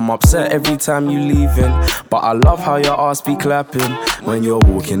 I'm upset every time you leaving, but I love how your ass be clapping when you're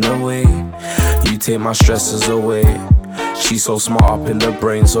walking away. You take my stresses away. She's so smart up in the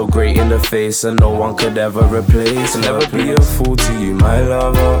brain, so great in the face, and no one could ever replace. Never be a fool to you, my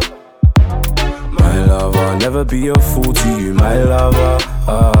lover. My lover, never be a fool to you, my lover.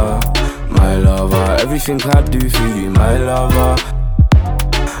 My lover, everything I do for you, my lover.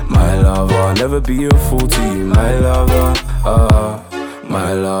 My lover, never be a fool to you, my lover.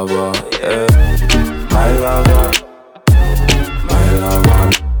 My lover, yeah. My lover, my lover,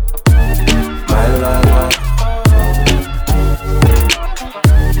 my lover,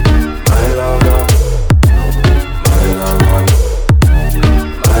 my lover, my lover,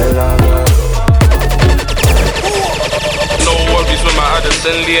 my lover. No worries with my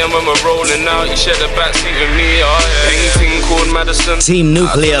Addison Lee, and when we're rolling out, you share the backseat with me. Oh yeah, anything called Madison. Team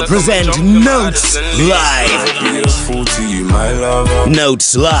Nuclear present Not3s Live.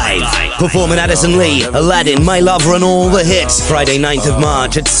 Not3s Live. Performing Addison Lee, Aladdin, My Lover and all the hits. Friday 9th of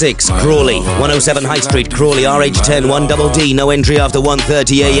March at 6, Crawley. 107 High Street, Crawley, RH10 1DD. No entry after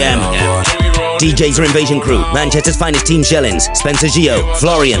 1:30 a.m. DJs are Invasion Crew, Manchester's finest Team Shellings, Spencer Gio,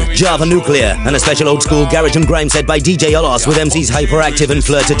 Florian, Java Nuclear, and a special old school garage and grime set by DJ Olos with MCs Hyperactive and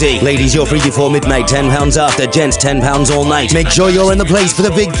Fleur to D. Ladies, you're free before midnight, £10 after, gents £10 all night. Make sure you're in the place for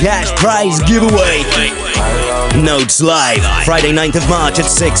the big cash prize giveaway. Not3s Live, Friday 9th of March at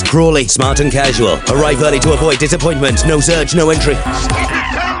 6, Crawley, smart and casual. Arrive early to avoid disappointment, no surge, no entry.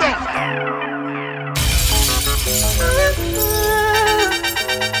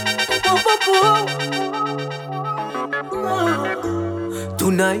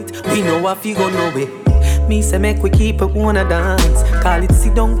 Tonight, we know what we gon' know it. Me say make we keep it wanna dance. Call it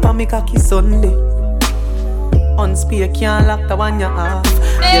sit down for me cocky Sunday. On spear can't lock the one you have.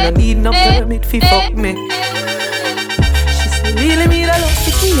 You don't need no permit fi fuck me. She say really me that love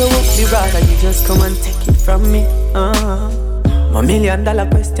to you up the rather you just come and take it from me. My $1 million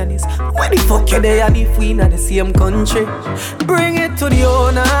question is where the fuck you there and if we in the same country? Bring it to the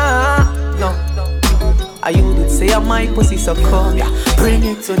owner. No. I you did say my pussy so cold, yeah. Bring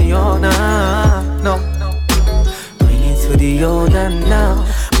it to the owner, no. Bring it to the owner now.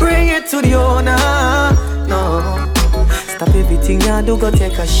 Bring it to the owner, no. Stop everything you do, go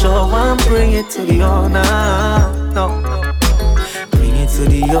take a shower and bring it to the owner, no. Bring it to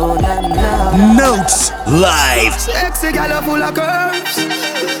the owner now. Not3s Live. Sexy girl full of curves.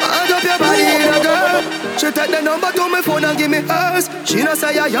 Hand up your body in a girl. She take the number to my phone and give me hers. She no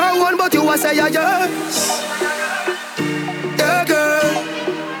say you're one, but you a say you're yours. Yeah, girl.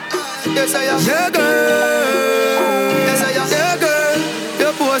 Yes, I am. Yeah, girl. Yes, I am. Yeah, girl.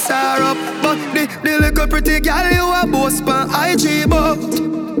 You post her up, but the little pretty girl you a boast pan IG but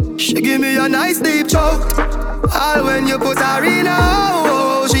she give me a nice deep choke. All when you put her in a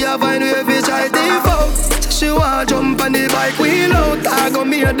hole, she a find way fi try default. She want jump on the bike wheel out. I got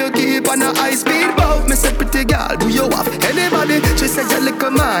me to keep on a high speed boat. Me say pretty girl, do you have anybody? She say you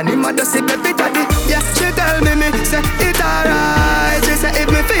little man, he mother say baby daddy. Yeah, she tell me say it alright. She say if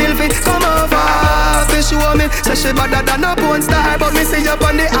me feel fit, come over. She show me, say she better than a porn star. But me see you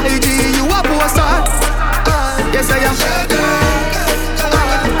on the IG, you a poster. Yes I am.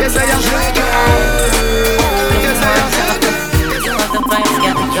 Yes I am. Yes I am. You have the price,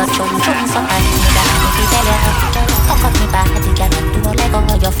 girl. Your chum so I need that. If you tell you, fuck up me body, girl. Do a Lego,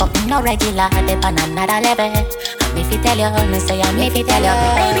 you're fucking no regular. The banana level. If you tell you, me say I'm if you tell you.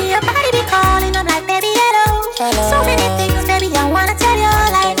 Baby, your body be calling, I'm like, baby, hello. So many things, baby, I wanna tell you.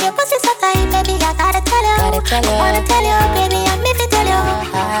 Like your pussy so tight, baby, I gotta tell you. I wanna tell you, baby, I'm if you tell you.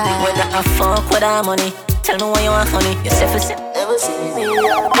 When I fuck with our money, tell me what you want, honey. You say for never see me.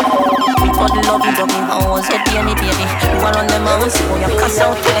 For the love you got me, I was a baby, baby. You all on them, I will see when you cuss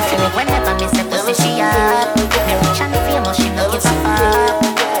out, tell it for me. Whenever me say pussy, she up. Me rich and famous, she no give a fuck.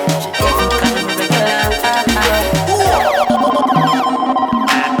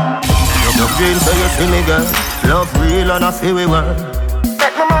 Dream so you see me girl. Love real and I feel we work.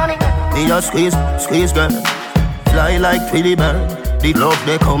 Bet my money. Me a squeeze, squeeze girl. Fly like Twilly bird. The love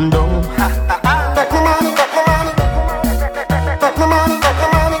they come down. Bet my money, bet my money. Bet my money, bet my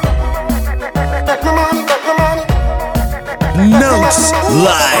money. Bet my money, bet my money. Not3s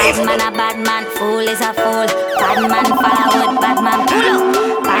Live. Bad man a bad man, fool is a fool. Bad man forward, bad man pull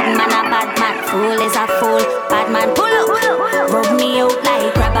up. Bad man a bad man, fool is a fool. Bad man pull up. Rub me out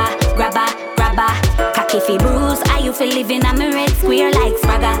like grabber, grabber, grabber. Cocky fi bruise, I you fi living on me red square like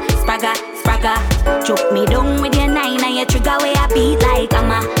Spragga, Spragga, Spragga. Choke me down with your 9 and your trigger where I beat like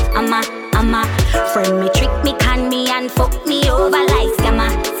Amma. Friend me, trick me, con me and fuck me over like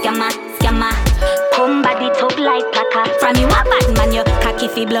scammer, scammer, scammer. Come body talk like plaka. From you a bad man, you cocky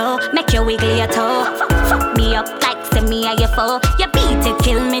fi blow. Make you wiggle your toe. Fuck me up like send me a your foe. You beat it,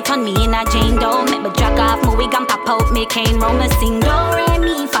 kill me, turn me in a Jane Doe. Make me drag off my wig and pop out me cane round me sing do, re,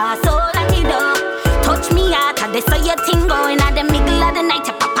 mi, fa, sol, la, ti, do. Touch me out, and this so your thing going at the middle of the night.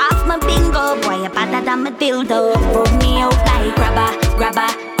 You pop off my bingo. Boy, you better than my dildo. Rub me out like grabber, grabber,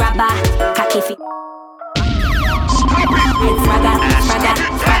 grabber. Cocky fi Spragga, Spragga,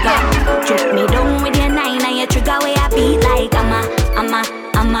 Spragga. Choke me down with your 9 and your trigger where I beat like Amma.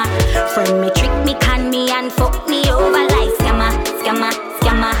 Friend me, trick me, con me and fuck me over like scammer, scammer,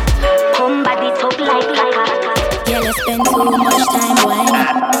 scammer. Come body talk like plaka. Girl, you spend too much time whining.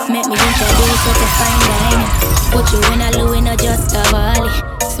 Make me introduce you to fine dining. Put you in a Louis, not just a Wally.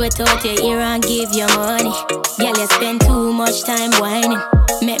 Sweat out your ear and give you money. Girl, you spend too much time whining.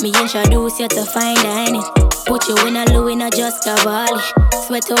 Make me introduce you to fine dining. Put you in a Louis, not just a Wally.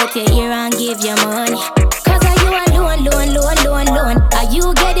 Sweat out your ear and give you money. Cause are you alone, loan, loan, loan, loan. Are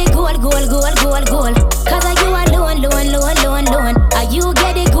you get it gold, gold, gold, gold, gold. Cause are you alone, loan, loan, loan, loan. Are you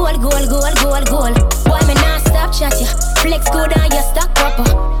get it gold, gold, gold, gold, gold. Boy, me not stop chat ya. Flex good and you stock proper.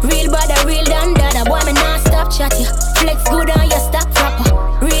 Real brother, real done.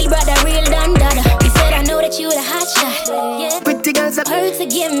 you to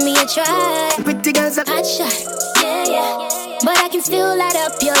give me a try. Pretty girls are hot shot, yeah. But I can still light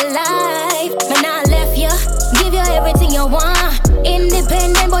up your life. Man, I left you, give you everything you want.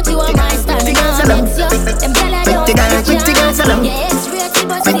 Independent, but you are my star. Man, I miss you. Them girl I don't pretty girls alone. Yeah, it's real,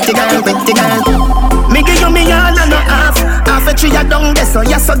 but pretty girl. Me give you me all and no half. Half a tree a down there, so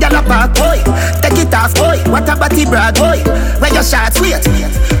yes, so gyal a park, boy. Take it off, boy. What a body brag, boy. Where your shots, wait.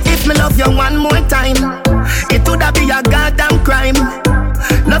 If me love you one more time, it woulda be a goddamn crime.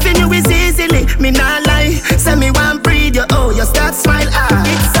 Loving you is easily, me not lie. Say me want breathe you, oh, you start smile, ah.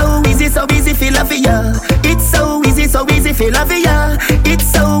 It's so easy, feel love ya. It's so easy, feel love ya.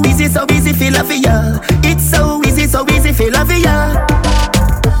 It's so easy, feel love ya. It's so easy, feel love ya.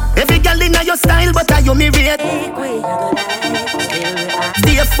 Every girl in your style, but I you me rate.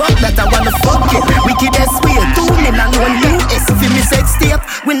 Stay fuck that I wanna fuck you. Wickedest way, 2 million US. Feel me sex tape,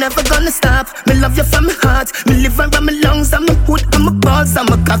 we never gonna stop. Me love you from my heart, me liver and my lungs, and my hood and my balls and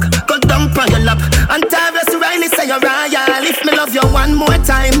my cock. Go down on your lap. And Tyrus Riley say you're royal. If me love you one more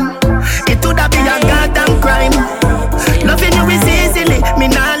time, it woulda be a goddamn crime. Loving you is easily, me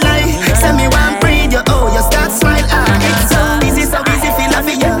not lie. Say me want breathe you, oh, you start smile, ah. It's so easy, feel love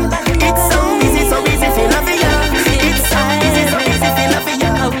ya. It's so easy, feel love ya. It's so easy, feel love ya. It's so easy, feel love ya.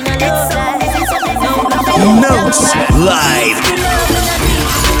 Not3s live.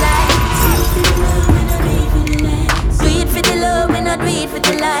 Do it for the love, we not do it for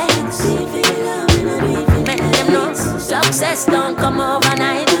the likes. Make them know success don't come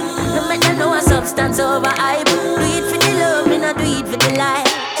overnight. No make them know a substance over hype. Do it for the love, we not do it for the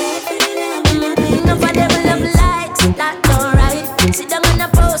likes. No for them love likes, that's alright. Sit down on a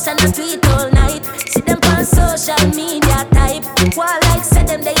post and a tweet all night. See them on social media type. While like say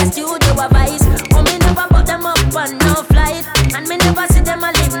them they a studio advice. Oh me never put them up on no flight. And me never see them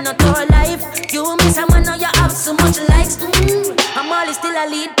a live no tour life. You miss someone now you have so much likes. I'm always still a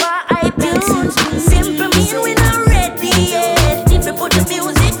lead for iTunes. Simple mean we not ready yet. If we put the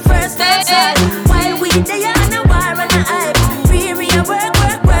music first, that's all. While we there on a war and a hype. Free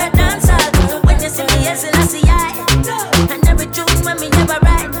work, dance all. When you see me, yes, I see I. And every tune when me never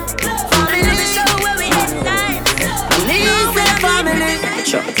write. Family, show where we head family.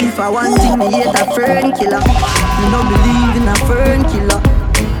 If I want thing, me hate a fern killer. Me no believe in a fern killer.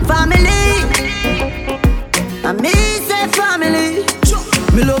 Family, and me say family.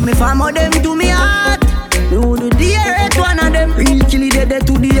 Me love me family, them to me heart. Me would do the earth one of them. Real kill it dead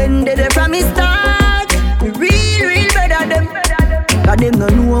to the end, dead from me start. Me real better them. Cause them no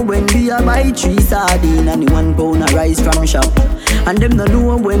know when we a buy 3 sardines and the 1 pound of rice from shop. And them no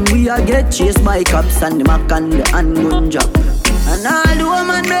know when we a get chased by cops and the mac and the handgun job. And all the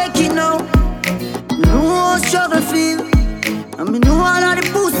woman make it now. Me know how struggle feel. And me know all of the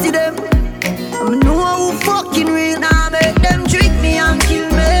pussy them. And me know who fucking real. Now make them trick me and kill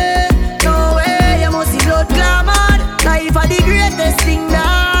me. No way, you must see blood clamor. Life are the greatest thing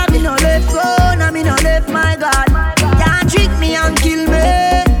that. Me no left phone and me no left my God. Can't trick me and kill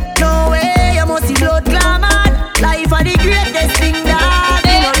me. No way, you must see blood clamor. Life are the greatest thing that.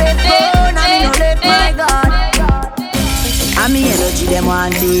 Me no left phone and me no left my God. And me energy them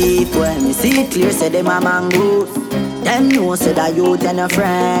want deep. When me see it clear, say them a mangoes. Them know say that you and a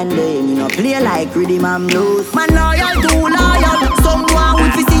friend. Me no play like rhythm and blues. Man loyal, too loyal. Someone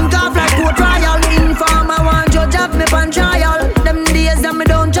with his think off like court trial. Informer want judge have me pan trial. Them days that me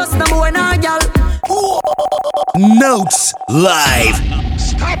don't just no boy nor girl. Not3s live.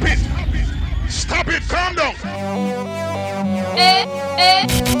 Stop it, calm down.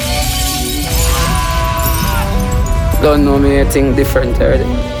 Don't know me, I think different already.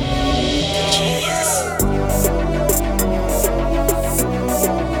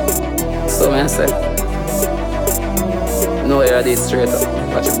 So man say, no, you're this straight up.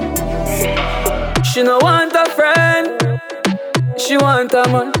 Watch it. She no want a friend, she want a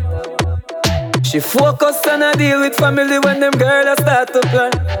man. She focus on a deal with family when them girls start to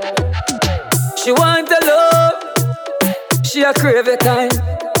plan. She want a love, she a crave a time.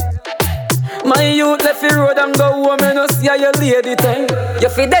 My youth left the road and go home and no see how you lady time. You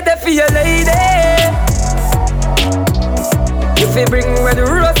feel dead for your lady. You feel bring red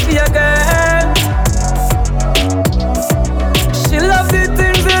rose for your girl. She love the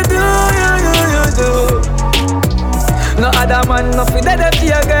things you do. No other man no feel dead for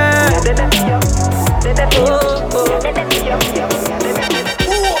your girl.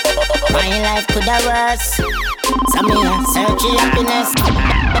 My life could have worse. Some me a search your happiness.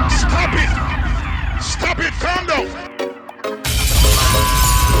 Stop it, calm down.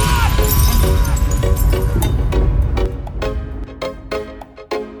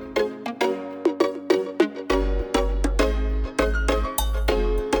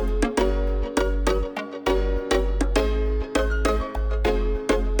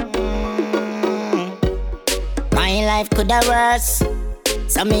 life coulda worse.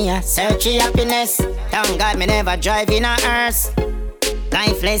 So me a search for happiness. Thank God me never drive in a hearse.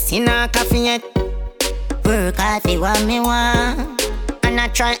 Lifeless in a coffee yet. Work hard for what me want, and I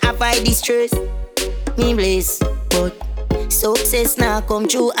try avoid the stress. Me bliss, but success now come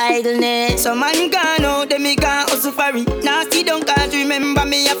through idleness. Some man gone out, then me gone hustle for it. Nasty don't cause remember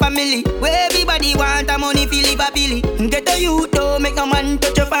me a family. Where everybody want a money fi live a billy. Get a youth don't make no man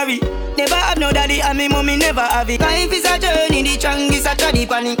touch a furry. Never have no daddy and me mommy never have it. Life is a journey, the strong is a tragedy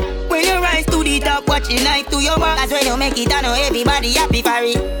panic. When you rise to the top, watch your life to your back. That's when you make it, I know everybody happy for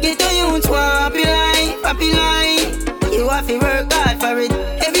it. Get the youth want happy life, happy life. You have to work hard for it.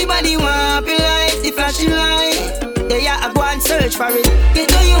 Everybody want happy life, the flashing light. They are go and search for it. Get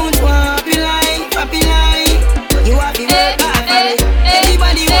the youth want happy life, happy life. You have to work hard for it.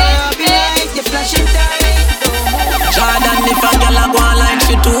 Everybody want happy life, the flashing light. Jordan, if a girl a go on like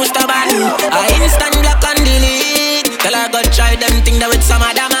she too stubborn, I instant block and delete. Tell her go try them thing that with some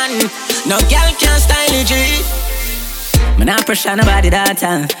other man. No girl can style it, G. Me not pressure nobody that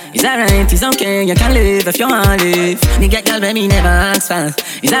time. It's alright, it's okay, you can live if you want live. Me get girl baby never ask for.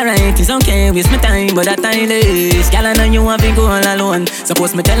 It's alright, it's okay, waste my time, but that time is. Girl I know you want to go all alone.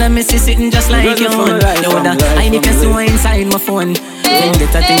 Suppose me tell her me see sitting just like you on. Yo da, I need to see inside my phone. Then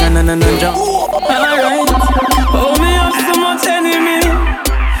get a thing and no job. Alright, oh me have so much enemy,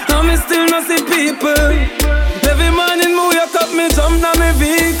 and me still not see people. Every morning me wake up, me jump down my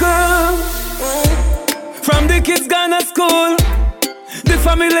vehicle. From the kids gone to school, the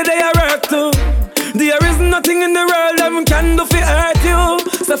family they are work too. There is nothing in the world that can do for hurt you.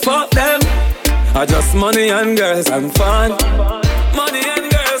 So fuck them. I just money and girls and fun. Money and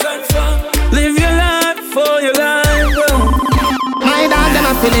girls and fun. Live your life for your life. My dog them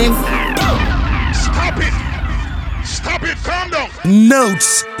a feeling. Stop it! Stop it! Calm down.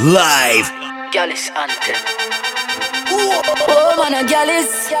 Not3s live. Gallus anthem. Oh man, a gallus.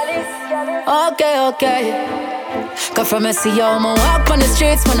 Okay. Come from me see yo, me walk on the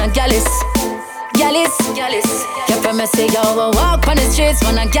streets, man a gallus. Come from me see yo, me walk on the streets,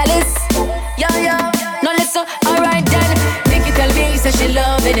 man a gallus. Yo. Now listen, alright then. Nikki tell me say she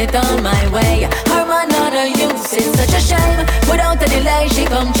loving it on my way. Her man not a use, it's such a shame. Without a delay, she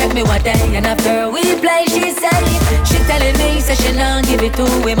come check me one day, and after we play, she say she telling me say she not give it to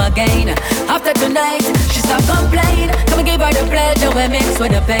him again. After tonight, she stop complain. Come and give her the pleasure we mix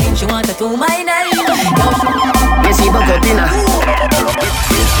with the pain. She want to do my name. When she buck up inna,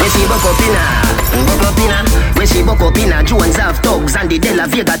 when she buck up inna, when she buck up inna, Jones have thugs and the De La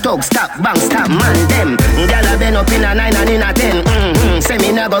Vega thugs. Stop, bang, stop, man them. Gyal a been up inna 9 and inna 10. Say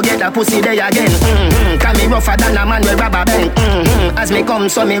me never get a pussy day again. Can me rougher than a man with rubber band. As me come,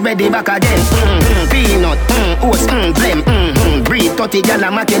 so me ready back again. Peanut, oats, blem. Breed 30 gyal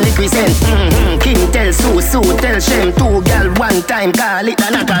a make liquid scent. King tell Sue tell Shem. 2 gyal one time, call it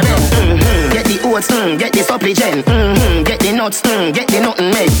a knock a Get the oats, get the supply gen. Get the nuts, get the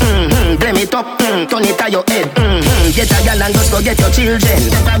nothing made. Blame it up, turn it to your head. Get a gal and just go get your children.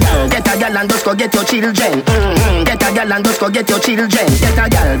 Get a gal and just go get your children. Get a gal and just go get your children.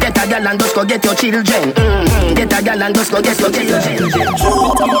 Get a gal and just go get your children. Get a gal and just go get your children.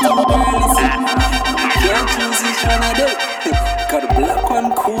 Can't choose which one I do. Got the black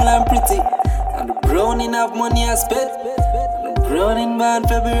one cool and pretty, and the brown in have money I spent. Brown in born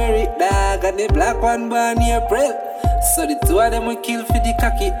February, dog, and the black one born April. So the two of them will kill for the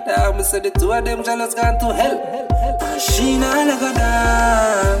cocky, dog. So the two of them jealous gone to hell. And she not like a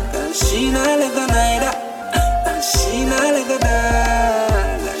dog, and she not like a neither. And she not like a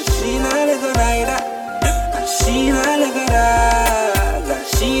dog, and she not like a neither. And she not like a dog, and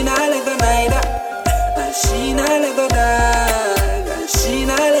she not like a neither. And she not like a dog, and she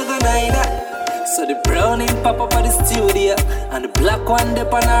not like a neither. So the brownie pop up at the studio, and the black one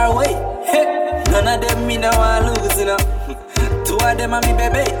dip on our way. Hey, none of them me now want lose, you know. 2 of them are me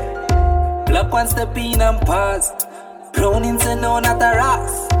baby. Black one step in and pass. Browning say no, not a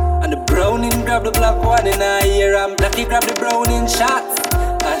ras. And the browning grab the black one in her ear, and Blackie grab the browning shots.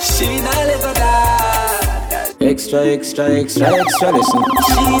 And she not let go die. Extra, listen. She not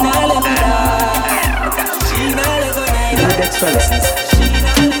let go die. She not let go die. Need extra lessons.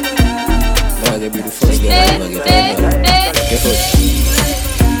 Be the first girl I'm gonna get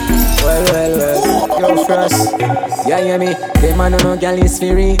Well, yo, Frost. Yeah, hear me? Them man no girl is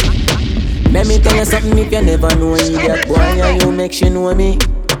free. Let me tell you something if you never know me. That boy and you make she know me.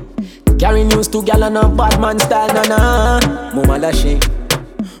 Carry news to girl and a bad man style, nah. Mama lashy.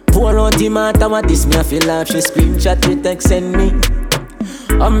 Pour out the matter what this me I feel like. She screenshot the text send me.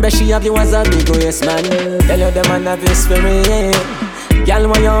 Bet she have you as a big yes man. Tell you the man have his spirit. Girl,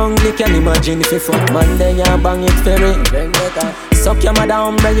 when you're hungry, can imagine if you fuck Monday, you bang it ferry. Suck your mother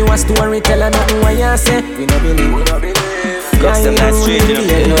umbrella, you a story, tell her nothing what you say. We no believe. Custom that street,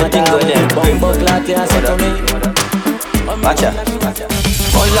 you know what thing going there. Bumbo clot, you say to me. Watch out.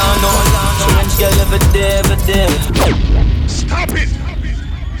 Hold on, no. Change girl every day. Stop it!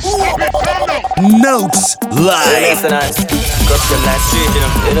 Stop it, calm down! Not3s live. Custom that street,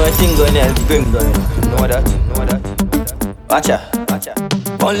 you know what thing going there. Grim going. Know that. Watch out.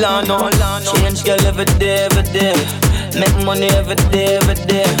 Hold on, no. Change girl every day. Make money every day.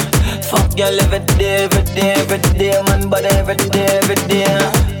 Fuck girl every day, man, but every day.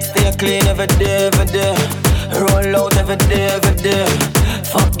 Stay clean every day. Roll out every day.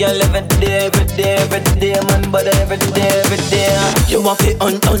 Fuck girl every day, man, but every day. You want it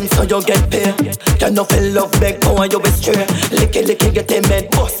on, so you get paid. Can no feel love beg, boy, you be straight. Licky, get a med,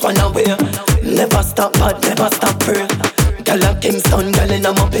 bust one away. Never stop bad, never stop pray. Girl like Kingston, girl in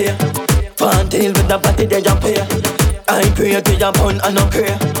a moped. Pantil with the body they jump here. I pray to your bun and no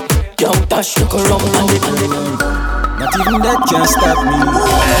pray. Young dash, you can rub and it. Not even that can stop me.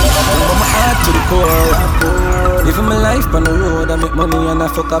 From my heart to the core. Living my life on the road, I make money and I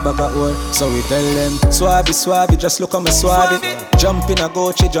fuck up back work. So we tell them, Swabby, just look at my Swabby. Jump in a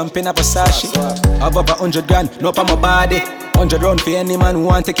Gucci, jump in a Versace. Have over 100 grand, no up on my body. 100 round for any man who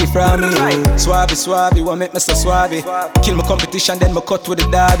want take it from me. Swabby, want make me so swabby. Kill my competition, then me cut with the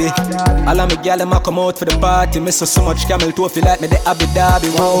derby. All of me gal, I come out for the party. Me so much camel toe, feel like me the Abu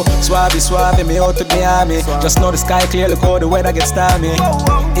Dhabi. Wow, Swabby, me out to the army. Just know the sky clear, look how the weather gets stormy.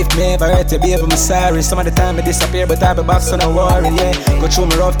 If me ever hurt you, baby, I'm sorry. Some of the time I disappear, but I be back, so don't worry, yeah. Go through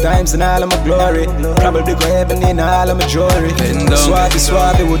my rough times and all of my glory. Probably go heaven in all of my jewelry.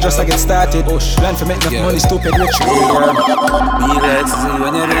 Swabby, we'll just get started. Plan for make enough money, stupid rich. Me like to see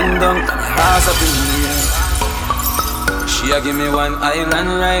when you bend down, pass up in the air. She a give me one island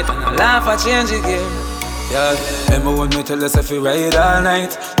ride, and I laugh at change again. Yeah, remember when me tell us if we ride all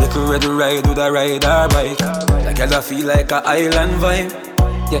night. You could ready ride with a ride or bike. Like I feel like a island vibe.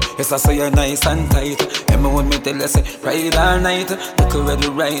 Yeah, yes I say you're nice and tight. Remember when me tell us ride all night. You could ready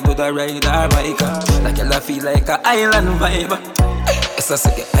ride with a ride or bike. Like I feel like a island vibe. Yes I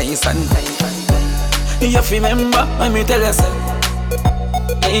say you're nice and tight. You remember when me tell you say,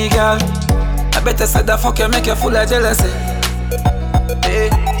 hey girl, I better say the fuck you make you full of jealousy.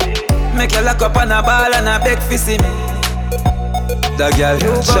 Hey, make you lock up on a ball and a beg for see me. The girl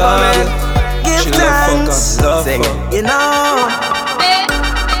you child, give she thanks, love fuck, you know,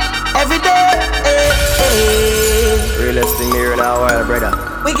 every day. Realest thing here in our world, brother.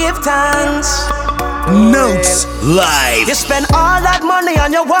 We give thanks. Not3s live. You spend all that money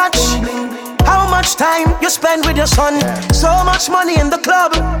on your watch. How much time you spend with your son? So much money in the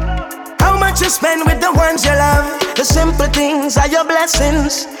club. How much you spend with the ones you love? The simple things are your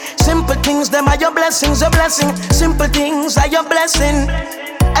blessings. Simple things, them are your blessings. A blessing. Simple things are your blessing.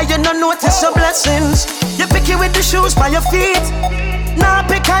 And you don't notice your blessings. You pick it with the shoes by your feet. Now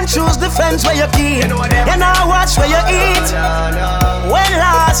pick and choose the friends where you keep. You now watch where you eat. When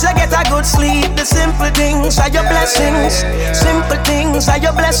last you get a good sleep. The simple things are your blessings. Simple things are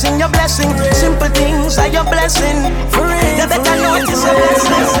your blessing, your blessing. Simple things are your blessing. You better notice your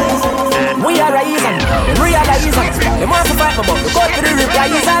blessings. We are rising, realizing. They want to fight me, but we got for the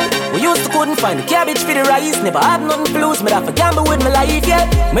reprisal. We used to couldn't find the cabbage for the rice. Never had nothing to lose, me have to gamble with my life, yeah.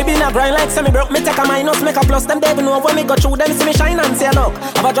 Maybe not grind like semi broke, me take a minus, make a plus. Them devil know when me go through them, see me shine and say look.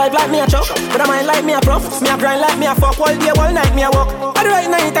 Have a drive like me a truck, but I mind like me a prof. Me a grind like me a fuck, all day, all night me a walk. At the right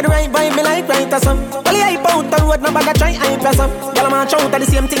night, at the right vibe, me like right or some. Well, I hype out the road, no bag a try, I press up. Y'all man shout at the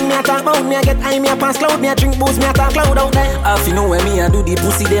same thing, me a talk about. Me a get high, me a pass cloud, me a drink booze, me a talk loud out there. If you know where me a do the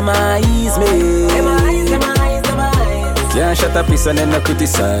pussy, them eyes me. Them eyes. Can't shut up, piece and then no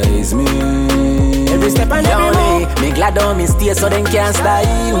criticize me. Every step and every move. Me glad on me stay so them can't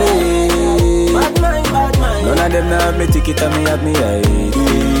style me. Bad mind. None of them have me ticket and me have me ID.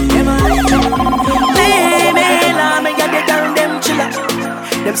 Leave me alone, me got the girl them chiller.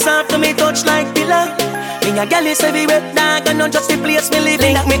 Them soft to me touch like pillar. Me a gal is everywhere, dog, and not just the place me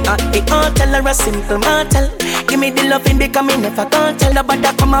living. Like me it all tell her a simple mortal. Give me the loving because me never can't tell. Nobody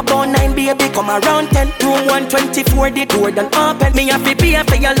come about 9, baby, come around 10. Room 124, the door done open. Me have to pay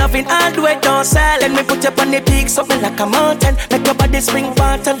for your loving all the way don't sell. Let me put you on the peak, something like a mountain. Make your body spring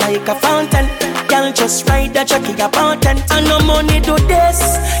water like a fountain. Girl, just ride the jockey about 10. And no money do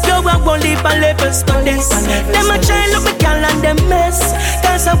this. You won't leave a levels to this. Them a try look me girl and them mess.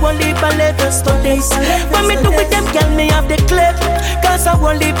 Cause I won't leave a levels to this. When me do with them girl, me have the clip. Cause I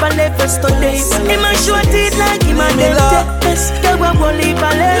won't leave a levels to this. In my short teeth like him and them test. You won't leave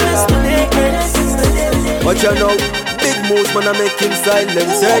a levels to this. But you know, big moves, man, I make him silent.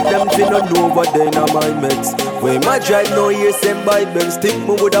 Said them fi no know what they na my meds. When my drive no hear same by Benz, think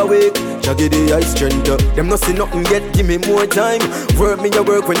me would awake. Shaggy the ice strength. Them no see nothing yet, give me more time. Work me a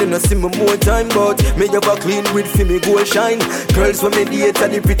work when they no see me more time. But me have a clean with fi me go shine. Girls when me date are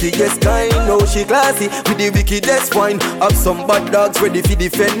the prettiest kind. Now she classy with the wickedest wine. Have some bad dogs ready fi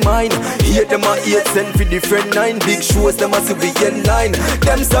defend mine. Hate them a 8 cent fi defend 9. Big shows them a see we end line.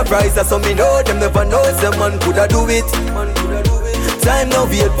 Them surprised as some me know. Them never know some man coulda do it. Time no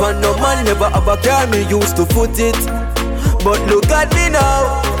wait for no man. Never have a car me used to foot it. But look at me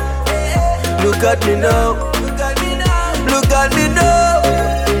now. Look at me now. Look at me now. Look at me now.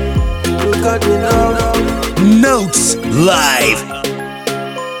 Look at me now. Notes live.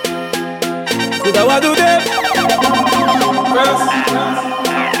 Could I want to do them?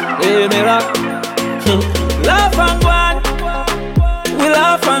 Hey, me rock. Laugh and go on. We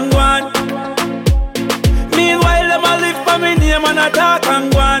laugh and go on. Meanwhile, them a live for me name and a talk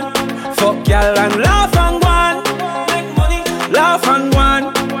and go on. Fuck y'all and laugh and go on. Make money, laugh and go on.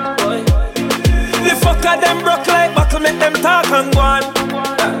 The fucker them broke like buckle, make them talk and go on.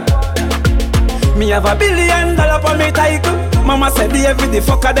 Me have $1 billion for me title. Mama said the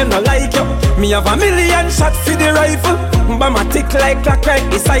fucker them no like you. Me have $1 million shot for the rifle. But my tick like clock right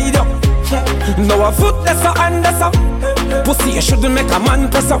beside you. Now a foot that's a hand that's up. Pussy you shouldn't make a man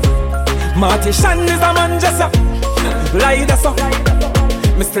press up. Marty Shan is a man just up. Lie that's up.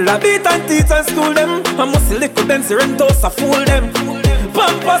 Me still a beat and teach and school them. I must liquid them, Rentos a fool them.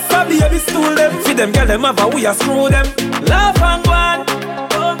 Pampas a baby stool them. Feed them girl them have a we a screw them. Laugh and go on.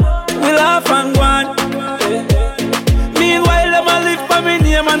 We laugh and go on. Meanwhile them a live for me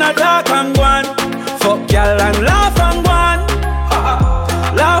name and a talk and go on. Fuck y'all and laugh and go on.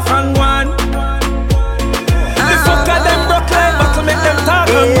 Laugh and go on. The fucker them broke like buckle make them talk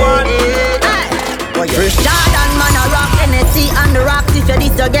and go on. First Jordan man a rock NSC and the rocks. If you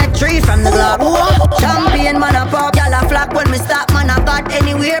did to get 3 from the Glock. Champion man a pop, y'all a flock. When me stop man a got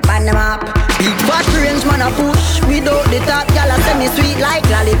anywhere pan the map. Big fat range man a push. Without the top, y'all a semi sweet like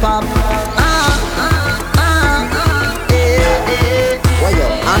lollipop.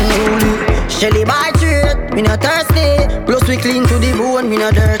 Unruly, Shelly by trade, me no thirsty. Plus we clean to the bone, me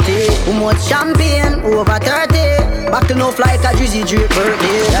no dirty. Who much champagne, over 30. Back to no like a Drizzy Drake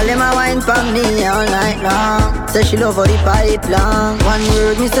birthday. Tell him a wine from me all night long. Say she love for the pipe long. One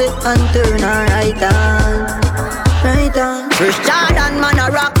word me say and turn her right on. Right on. First Jordan man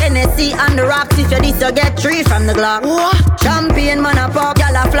a rock NSC and the rocks. If you did to get 3 from the Glock. Champion man a pop,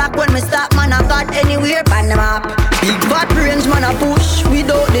 y'all a flock. When me stop man a got anywhere pan the map. Big fat range man a push.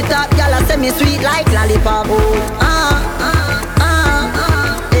 Without the top, y'all a semi sweet like lollipop.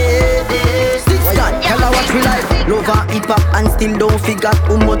 Tell her what we like. Love and hip hop and still don't figure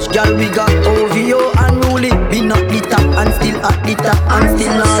how much girl we got. OVO and Rolly, we not the top and still at the top and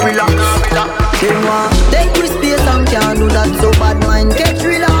still not relax. They want take with space and can't do that, so bad mind get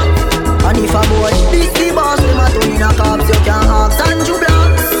relaxed. And if a boy beat the boss, them a turn in a cops, you can't ask Sanju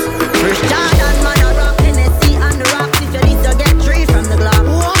Blocks. First Jordan man a rock NSC and the rocks. If you need to get 3 from the Glock.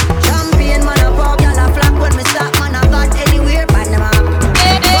 Champion man a pop, y'all a flock. When me stop man a got anywhere pan the map.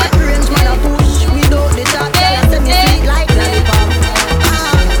 Fat range man a push. Without the top, y'all a semi sweet like lollipop.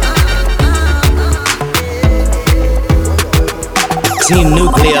 Team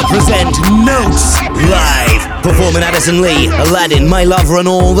Nuclear present Notes live. Performing Addison Lee, Aladdin, My Lover and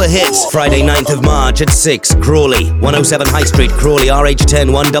all the hits. Friday 9th of March at 6, Crawley, 107 High Street, Crawley, RH10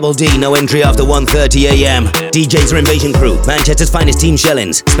 1DD, no entry after 1:30 AM. DJs are Invasion Crew, Manchester's finest Team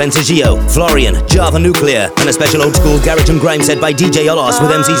Shellings, Spencer Gio, Florian, Java Nuclear, and a special old school garage and grime set by DJ Olos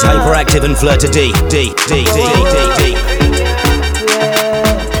with MCs Hyperactive and Flirta D.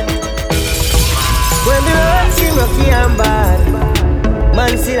 When the Lord seem rocky and bad,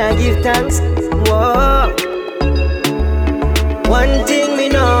 man still I give thanks. Whoa. One thing we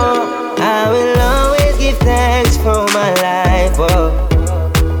know, I will always give thanks for my life. Oh.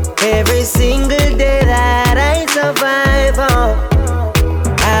 Every single day that I survive, oh.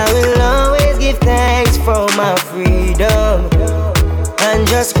 I will always give thanks for my freedom. And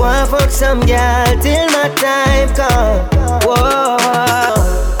just go and fuck some girl till my time come.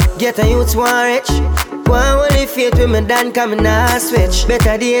 Whoa. Get a youth one rich. Go and only faith with me done coming now switch.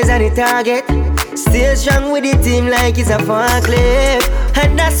 Better days on the target. Still strong with the team like it's a forklift.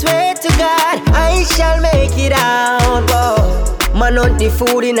 And I swear to God, I shall make it out. Whoa. Man on the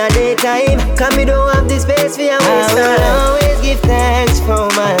food in a daytime. Cause me don't have the space for your waste. I will always give thanks for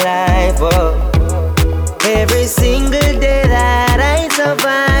my life. Whoa. Every single day that I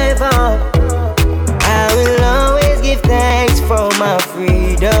survive. Oh. I will always give thanks for my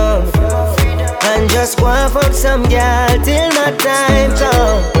freedom. And and just go and fuck some girl till my time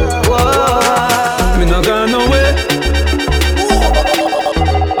come. Whoa. Me not gone nowhere.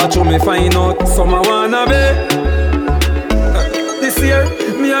 I try me find out some I wanna be. This year,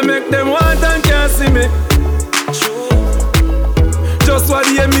 me I make them want and can't see me. Just what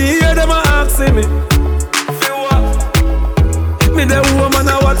they me hear them a asking me. Feel what? Me the woman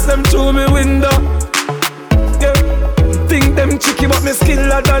I watch them through me window. Yeah. Think them tricky but me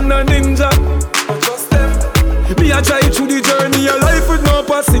skiller than a ninja. Just them. Me I try through the journey of life with no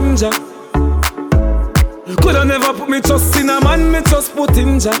passenger. Coulda never put me trust in a man, me just put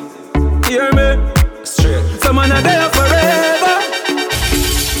in ja. Hear me? Straight. Some man are there forever.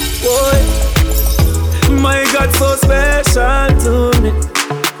 Boy, my God so special to me.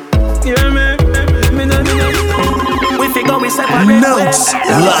 Hear me? Me no. We figure we separate. Not3s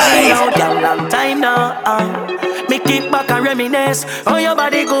live. Long time now. Me kick back and reminisce. Oh, your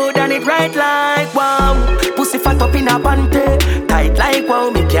body good and it right like wow. Pussy fat up in a panty, tight like wow.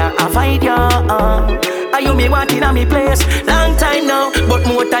 Me can't avoid ya. Are you me wanting a me place? Long time now, but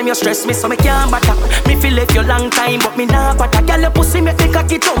more time you stress me so me can't batter. Me feel like you long time, but me nah batter. Girl, your pussy make me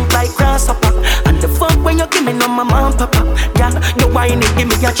cocky jump like grasshopper. And the fuck when you give me no mama and papa. Girl, you whine it, give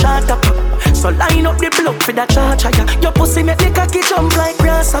me a charter pop. So line up the block for the charger. Your pussy make me cocky jump like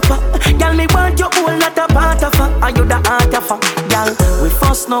grasshopper. Girl, me want your whole not a part of her. Are you the heart of her? Girl, we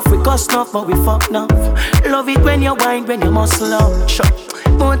fuss enough, we cuss enough, but we fuck enough. Love it when you whine, when you muscle up. Sure.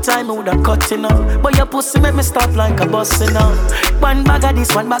 More time I woulda cut enough, but your pussy make me stop like a bus enough. One bag of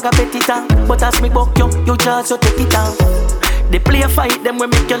this, one bag of petty talk. But as me buck you just you take it off. They play a fight, them we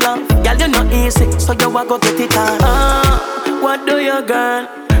make you laugh. Girl, you not easy, so you a go get it on. What do you, girl?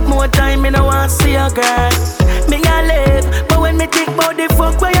 More time me no want see a girl. Me a live, but when me think about the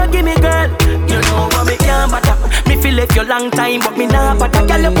fuck where you give me, girl, you know what me can't batter. Me feel like you long time, but me nah batter.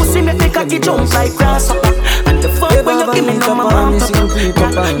 Girl, your pussy make me cocky jump like grasshopper. And the fuck when you give me no mama,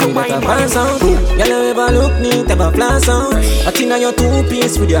 you whine pass out. Girl, you ever look neat, ever flash out. I think on your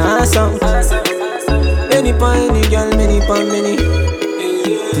two-piece with your ass out. Many pon any girl, many pon many.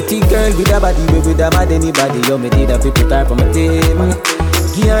 Pretty girl with a body, with a bad anybody. You me did a people type on my table.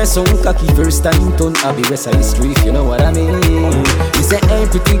 Give her some cocky first time turn Abbey West of history, if you know what I mean. You say, hey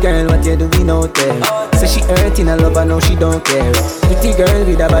pretty girl, what you doing out there? Say she hurting a lover, now she don't care. Pretty girl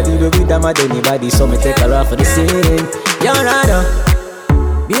with a body, with a mad anybody. So me take her off for the same. You're rather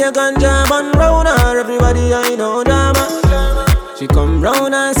be a ganja man round her. Everybody I know drama. She come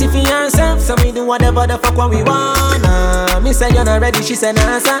round and see for herself. So we do whatever the fuck what we wanna. Me say you're not ready, she say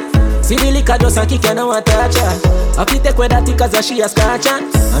nah sir. See the liquor just a kick, you know what touch her. I fit take with that cause she a scratch her.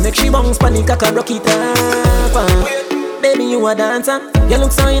 I make she bounce panic, I can rock it up. Baby you a dancer. You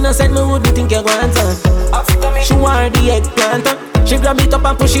look so innocent, me wouldn't think you want her. She wore the eggplant. She grab it up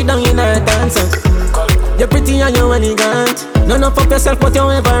and push it down in her dancer. You're pretty and you're elegant. None of yourself but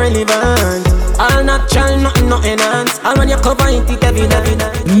you're ever relevant. All natural, nothing enhanced. All when you cover it, it every night.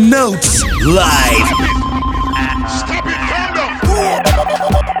 Not3s live. Stop it, calm down.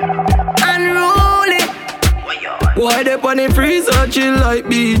 Unruly. Why they on the freezer chill like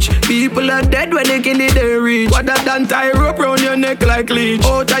beach? People are dead when they kill it they reach. What that done tie rope round your neck like leech.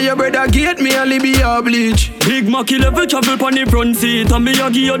 Out of your brother gate me only be a bleach. Big Mackie level travel pon the front seat. And me a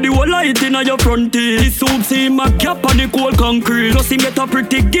give you the whole light inna your front teeth. This soup see my gap on the cold concrete. Plus he get a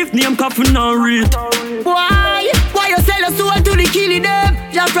pretty gift name coffin and read. Why you sell a soul to the killing them?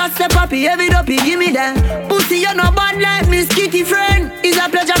 Just trust the puppy, every dopey, give me them. Pussy, you no bad like Miss Kitty friend. It's a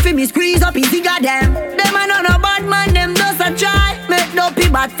pleasure for me squeeze up his cigar them. Them a no bad man, them just a try. Make dopey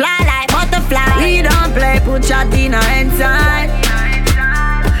but fly like butterfly. We don't play, put shot in our inside.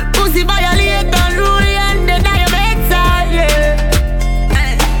 Pussy violate and rule and they die your bedside,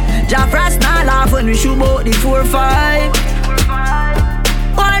 yeah. Just frost not laugh when we shoot out the 4-5.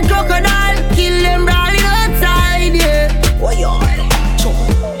 One crocodile, kill them brawling outside, yeah.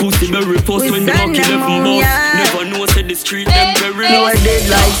 Pussy very first when the Mackie left boss. Never know said the street them very lost. You are dead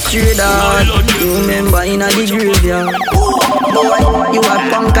like straight dog. You remember in a the graveyard. Boy, you a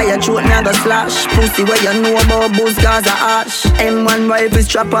punk and your throat never slash. Pussy where you know about booze cause a ash. M1 rifle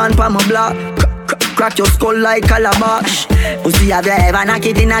strap on pa my block. Crack your skull like calabash. Pussy, have you ever knocked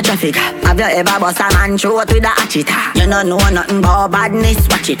it in a traffic? Have you ever bust a man throat with a hatcheta? You don't know nothing about badness,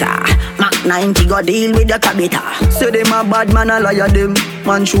 watch it. Mac 90 go deal with the cabita. Say them a bad man, a liar them.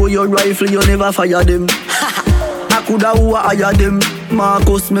 Man show your rifle, you never fire them. I coulda who hire them.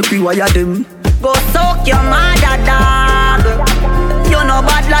 Marcus make we wire them. Go soak your mother dog. You know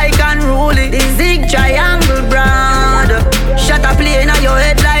bad like unruly. The zig triangle brand. Shut a plane on your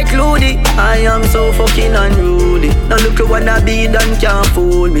head like Ludi. I am so fucking unruly. Now look at what I be done can't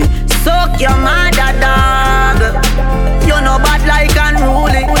fool me. suck your mother, dog. You know bad like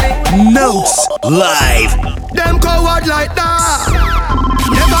unruly. Notes live. Them coward like that.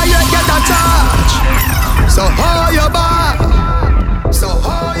 Never yet get a charge. So how you bad? So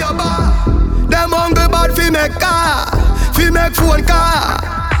how you bad? Them hungry bad fi make car, fi make phone car.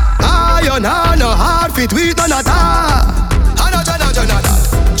 Iron no hard fit we don't attack.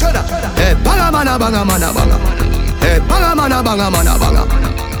 Hey, banga mana banga mana banga. Hey, banga mana banga mana banga.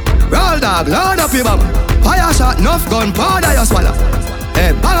 Roll dog, load up your banga. Fire shot, enough gun, powder you swallow.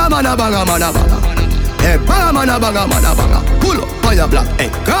 Hey, banga mana banga mana banga. Hey, banga mana banga mana banga. Pull up, fire black. Hey,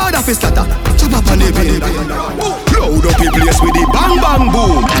 crowd of his scatter. Chop up on the beat. Load up your place with the bang bang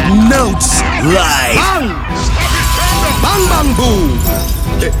boom. Notes live. Bang, bang bang boom.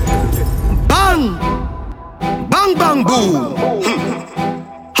 Hey. Bang, bang bang boom.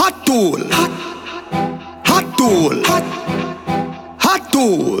 Hot tool, hot tool, hot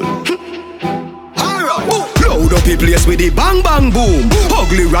tool. Alright, load up the place with the bang bang boom.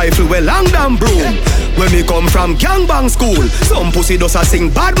 Ugly rifle with long damn broom. When me come from gangbang school, some pussy does a sing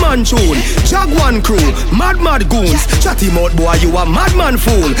bad man tune. Jaguan crew, mad goons. Chatty mouth boy, you a madman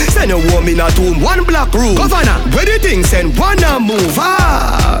fool. Send a woman in a tomb, one black room. Governor, where the thing send one a move.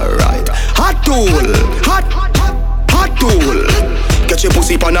 Alright, hot tool, hot tool. Get your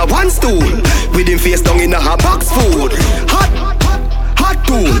pussy on a one stool. With him face down in a hot box food. Hot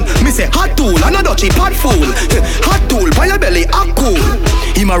tool. Me say hot tool and a dutchy pot fool. Hot tool by your belly up cool.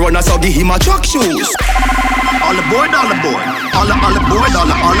 Him a runner so give him a truck shoes. All aboard, all aboard. All aboard, all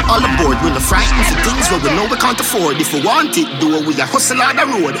aboard. We're not frightened for things where we know we can't afford. If we want it, do it, we a hustle on the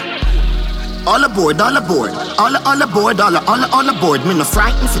road. All aboard, all aboard. All aboard. Me no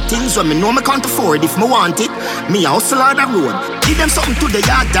frightened for things when me know me can't afford. If me want it, me a hustle on the road. Give them something to the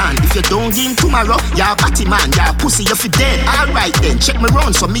yard done. If you don't give tomorrow, you're a batty man, you're a pussy, you're dead. Alright then, check me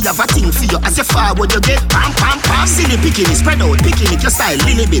round so me have a thing for you. As you forward you get pam. Silly bikini, spread out, bikini, your style,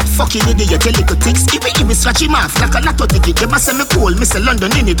 little bit. Fucking idiot, your little ticks. If we scratch him off like a lotto ticket. They must say me cool, Mr. London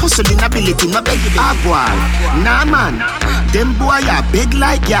in it. Hustling ability, my baby. Ah boy, nah man. Them boy are big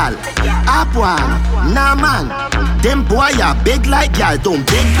like y'all. Ah boy, nah man. Them boy are big like y'all. Don't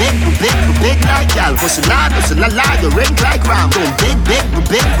big like y'all. Hustle la la, you ring like ram. Don't big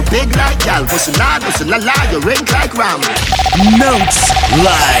like y'all. Hustle la la, you ring like ram. Notes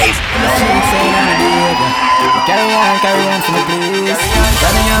live. Carry on for me please.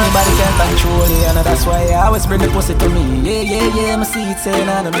 Running on nobody can control it. And that's why I always bring the pussy to me. Yeah, my seat saying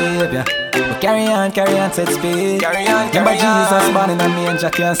on the baby. But carry on, set speed. Remember Jesus born in a manger.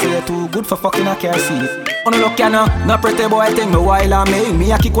 Can't say it too good for fucking a car seat. On look ya now, no pretty boy think me while I make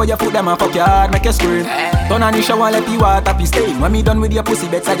me a kick where you put them and fuck your hard, make you scream. Turn on the shower, let the water be stain. When me done with your pussy,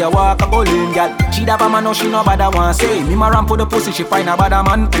 better you walk a bowling, girl. She da man, no she no bad one say. Me ma ramp for the pussy, she find a bad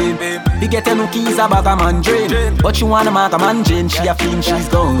man pain. He get a new keys, a bag a man drain. But she wanna mark a man Jane, she a fiend, she's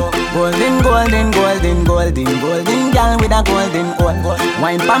gone. Golden, girl with a golden gold.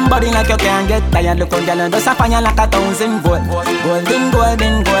 Wine pan body like you can't get tired. Look on girl and just a fire like 1,000 volt. Golden girl,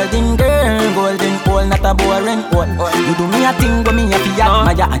 golden pole, not a boring one. You do me a thing, but me a fi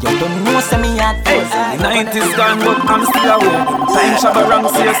admire. And you don't know, say me at first. The 90s gone, but I'm still aware. Time shabba wrong,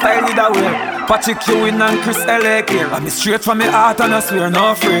 see your style it aware. Patrick Ewing and Chris L.A. here. I'm straight from my heart and I swear,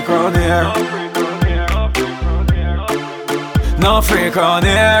 no freak round here. No freak round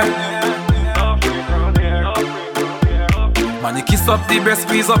here. Man, you kiss up the breast,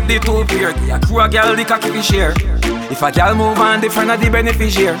 squeeze up the two beard. You crew a girl, the cocky fi share. If a girl move on, different of the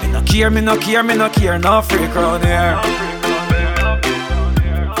beneficiary. Me no care, no freak round here.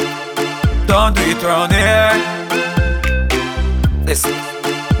 Don't do it round here. Listen.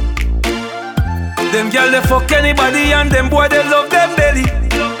 Them girl they fuck anybody and them boy they love them belly.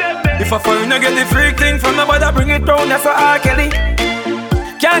 If a foreigner get the freak thing from nobody, bring it round, that's a R. Kelly.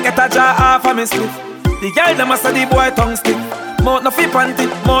 Can't get a jaw off of me slip. The girl them must have the boy tongue stick. Mouth no fi panty,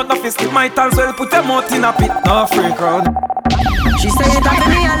 mouth no fi slip. Might as well put your mouth in a pit. No freak round. She say it up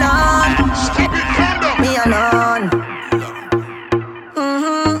me alone. Stop it, me alone.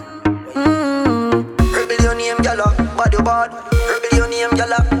 Rebel your name, gyal, bad your bad. Rebel your name,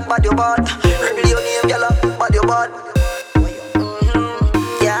 gyal, bad your bad. Rebel your name, gyal, bad your bad.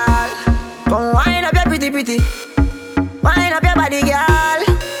 Gyal, come wind up your pretty. Wind up your body, gyal.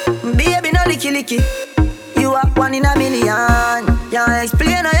 Baby, no licky. You are one in a million. Can't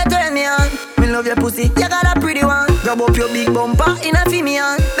explain how you turn me on. Me love your pussy, you got a pretty one. Grab up your big bumper in a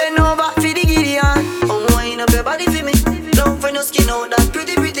female. Bend over for the Gideon. Come wind up your body for me. Don't find no skin out that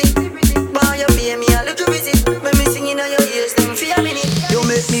pretty. Boy, you pay me a little visit. When me singing on your ears, them for a minute. You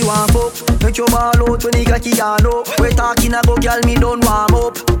make me want fuck. Make your ball out when you got cocky on up. We talking a go, girl, me don't warm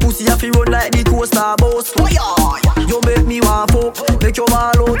up. Pussy a fi run like the coaster bus. You make me want fuck. Make your ball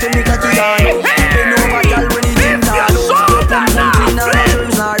out till me cocky on up. Bend over, girl, when the gym turn up. Your pum pum clean and your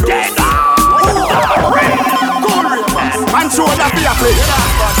germs are dust. Cool ravers, man shoulder for your flick.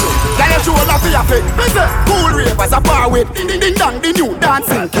 Girl, your shoulder for your flick. Me say, cool ravers a bar with ding ding dong, the new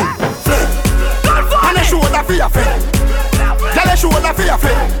dancing king. And your shoulder for your flick. Girl, your shoulder for your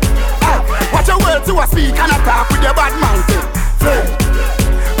flick. Watch your words to a speak and a talk with your bad man thing.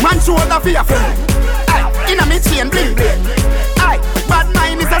 Man shoulder for your flick. Inna me chain bling bling. Bad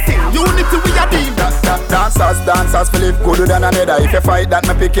mind is a sin. Unity we a deal. Dancers feel live gooder than another. If you fight that,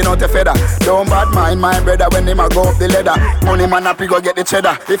 me picking out a feather. Don't bad mind my brother when him a go up the ladder. Money man happy go get the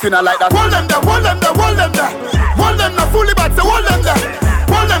cheddar. If you not like that, hold them there, hold them there, hold them there. Hold them there, fully bad, so hold them there.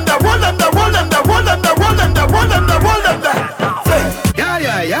 Hold them there, hold them there, hold them there, hold them there, hold them there, hold them there, hold them there. Yeah,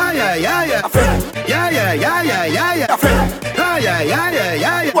 yeah, yeah, yeah, yeah, yeah. Yeah, yeah, yeah, yeah, yeah, yeah. Yeah, yeah, yeah, yeah,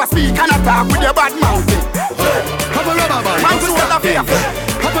 yeah, yeah. What speak and attack with your bad mouth. Have a rubber band, have a stop them.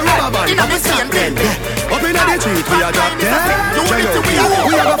 Have a rubber band, have a stop them. Up in the street, we are drop them.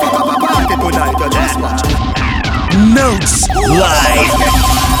 We are gonna fuck up a party tonight, you just watch. Notes live.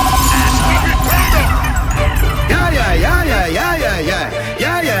 Yeah, yeah, yeah, yeah, yeah, yeah, yeah.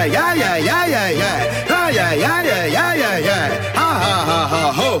 Yeah, yeah, yeah, yeah, yeah, yeah, yeah. Yeah, yeah, yeah, yeah, yeah, yeah. Ha, ha, ha,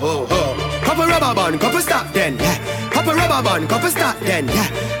 ha, ho, ho, ho. Couple rubber band, couple stop then, yeah. Couple rubber band, couple stop then, yeah.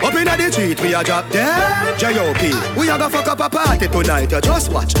 Up in the street, we are drop dead. J.O.P. We are gonna fuck up a party tonight, you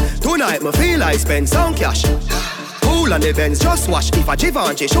just watch. Tonight, me feel I spend some cash. Cool on the Benz, just watch. If a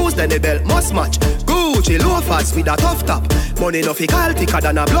Givenchy shoes, then the belt must match. Gucci loafers with a tough top. Money no fi call thicker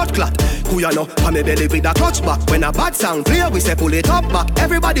than a blood clot. Who you know, on me belly with a clutch back. When a bad sound clear, we say pull it up back.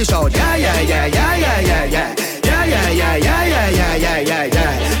 Everybody shout, yeah, yeah, yeah, yeah, yeah, yeah, yeah. Yeah, yeah, yeah, yeah, yeah, yeah, yeah, yeah,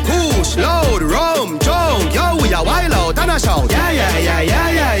 yeah. Push, load, rum, junk. Yo, we a wild out and a shout. Yeah, yeah, yeah, yeah,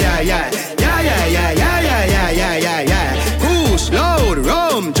 yeah, yeah, yeah. Yeah, yeah, yeah, yeah, yeah, yeah, yeah, yeah, yeah. Push, load,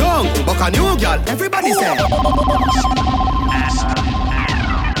 rum, junk. Buck a new girl, everybody say.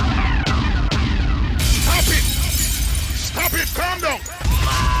 Stop it, calm down.